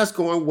the class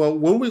going, well,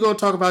 when are we going to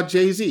talk about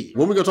Jay-Z?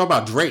 When are we going to talk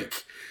about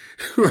Drake?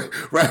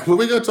 Right? When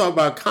we're going to talk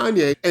about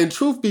Kanye, and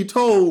truth be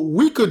told,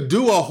 we could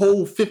do a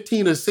whole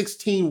 15 or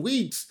 16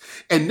 weeks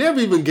and never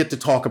even get to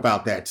talk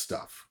about that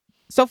stuff.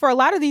 So for a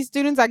lot of these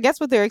students, I guess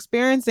what they're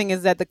experiencing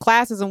is that the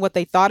class isn't what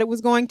they thought it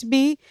was going to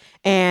be.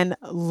 And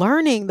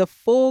learning the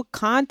full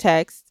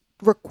context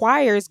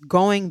requires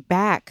going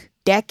back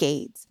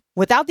decades.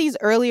 Without these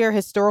earlier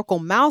historical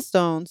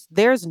milestones,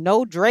 there's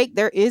no Drake,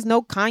 there is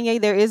no Kanye,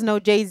 there is no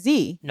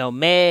Jay-Z. No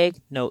Meg,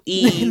 no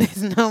E.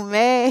 There's no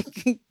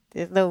Meg.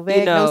 There's no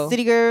Meg, no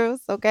City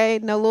Girls, okay?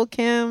 No Lil'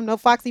 Kim, no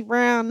Foxy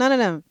Brown, none of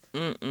them.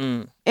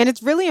 Mm-mm. And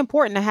it's really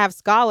important to have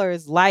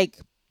scholars like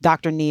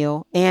Dr.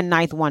 Neal and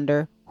Ninth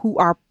Wonder who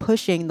are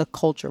pushing the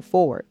culture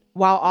forward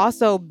while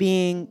also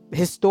being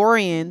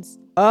historians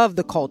of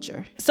the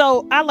culture.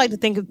 So I like to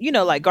think of,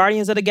 like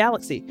Guardians of the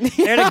Galaxy.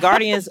 They're the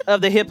guardians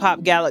of the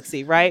hip-hop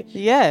galaxy, right?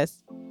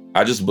 Yes.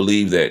 I just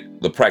believe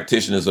that the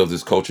practitioners of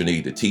this culture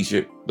need to teach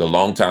it. The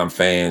longtime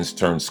fans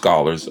turned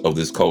scholars of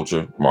this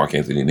culture, Mark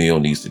Anthony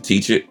Neal, needs to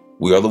teach it.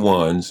 We are the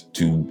ones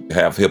to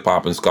have hip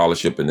hop and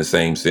scholarship in the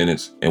same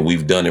sentence, and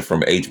we've done it from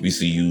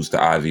HBCUs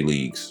to Ivy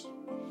Leagues,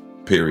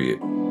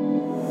 period.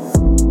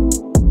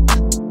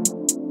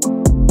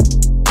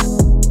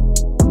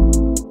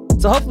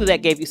 So hopefully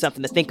that gave you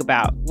something to think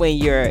about when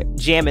you're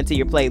jamming to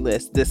your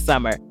playlist this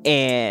summer.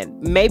 And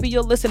maybe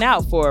you'll listen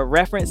out for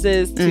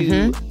references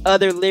to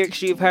other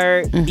lyrics you've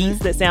heard, beats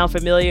that sound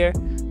familiar.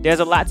 There's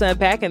a lot to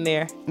unpack in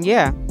there.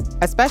 Yeah,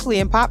 especially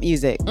in pop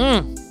music.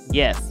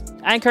 Yes.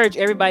 I encourage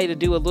everybody to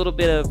do a little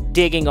bit of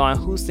digging on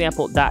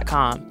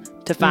whosampled.com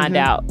to find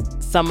out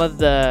some of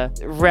the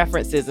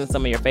references in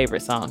some of your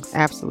favorite songs.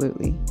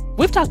 Absolutely.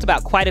 We've talked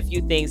about quite a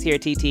few things here,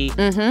 TT,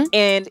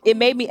 and it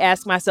made me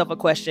ask myself a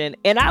question,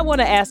 and I want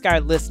to ask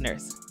our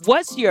listeners,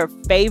 what's your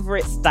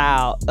favorite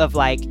style of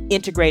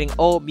integrating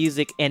old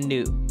music and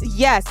new?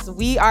 Yes,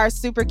 we are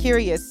super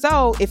curious.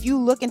 So if you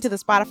look into the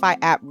Spotify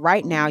app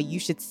right now, you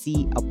should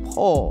see a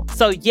poll.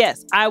 So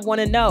yes, I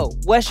want to know,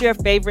 what's your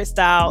favorite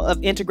style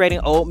of integrating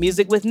old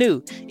music with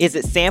new? Is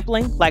it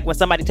sampling, like when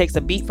somebody takes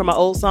a beat from an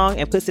old song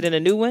and puts it in a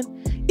new one?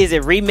 Is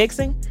it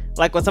remixing,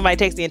 like when somebody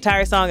takes the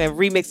entire song and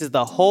remixes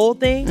the whole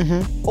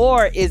thing?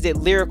 Or is it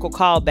lyrical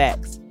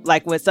callbacks,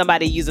 like when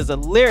somebody uses a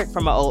lyric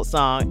from an old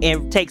song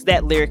and takes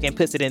that lyric and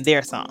puts it in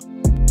their song?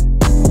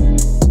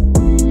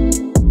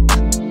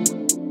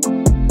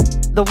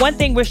 The one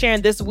thing we're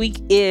sharing this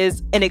week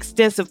is an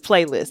extensive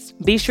playlist.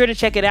 Be sure to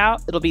check it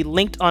out. It'll be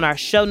linked on our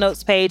show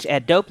notes page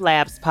at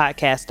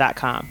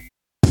dopelabspodcast.com.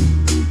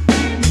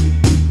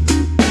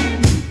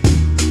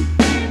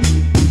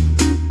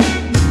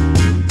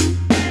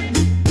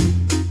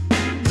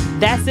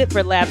 That's it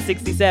for Lab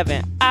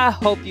 67. I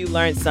hope you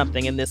learned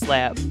something in this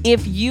lab.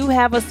 If you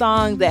have a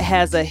song that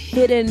has a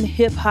hidden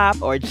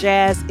hip-hop or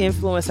jazz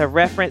influence or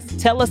reference,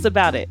 tell us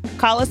about it.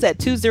 Call us at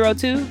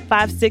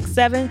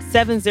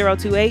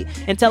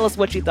 202-567-7028 and tell us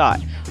what you thought.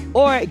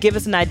 Or give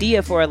us an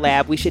idea for a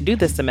lab we should do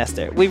this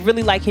semester. We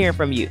really like hearing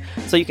from you.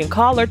 So you can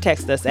call or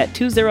text us at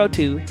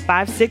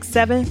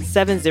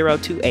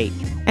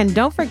 202-567-7028. And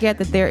don't forget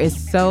that there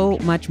is so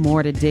much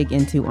more to dig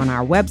into on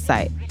our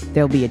website.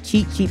 There'll be a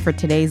cheat sheet for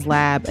today's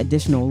lab,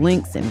 additional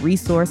links and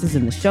resources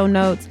in the show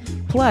notes.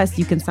 Plus,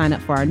 you can sign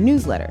up for our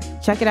newsletter.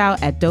 Check it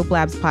out at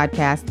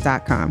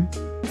dopelabspodcast.com.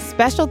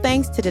 Special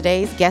thanks to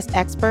today's guest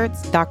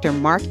experts, Dr.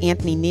 Mark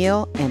Anthony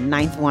Neal and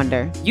Ninth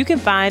Wonder. You can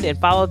find and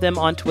follow them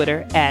on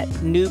Twitter at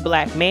New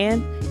Black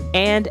Man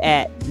and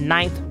at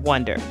Ninth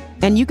Wonder.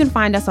 And you can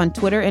find us on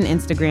Twitter and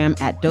Instagram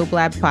at Dope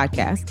Labs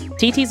Podcast.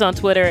 TT's on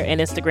Twitter and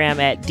Instagram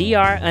at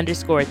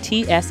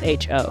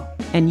DR_TSHO.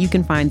 And you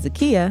can find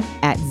Zakia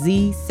at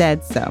Z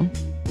Said So.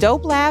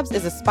 Dope Labs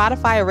is a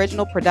Spotify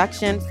original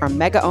production from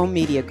Mega Ohm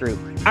Media Group.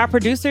 Our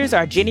producers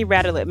are Jenny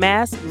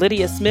Radelet-Mass,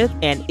 Lydia Smith,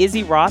 and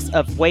Izzy Ross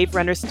of Wave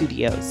Runner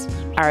Studios.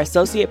 Our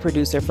associate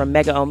producer from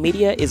Mega Ohm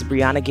Media is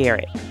Brianna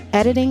Garrett.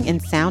 Editing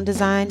and sound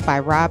design by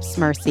Rob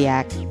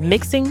Smirsiak.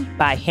 Mixing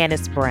by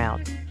Hannes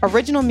Brown.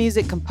 Original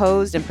music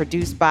composed and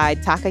produced by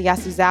Taka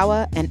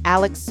Yasuzawa and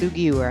Alex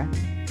Sugiura.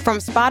 From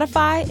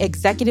Spotify,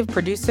 executive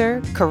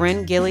producer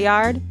Corinne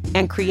Gilliard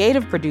and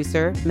creative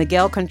producer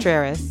Miguel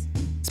Contreras.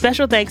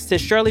 Special thanks to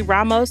Shirley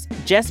Ramos,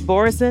 Jess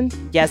Borison,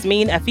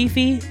 Yasmin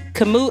Afifi,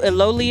 Camus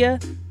Elolia,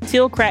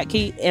 Till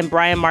Kratke, and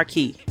Brian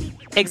Marquis.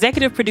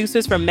 Executive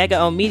producers from Mega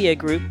Ohm Media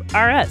Group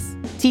are us,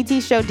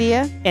 TT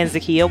Shodia and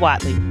Zakia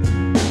Watley.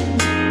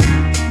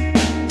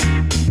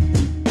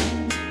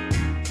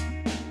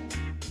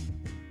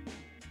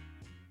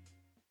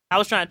 I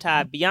was trying to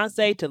tie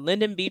Beyonce to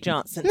Lyndon B.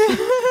 Johnson.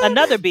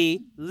 Another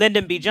B,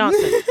 Lyndon B.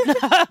 Johnson.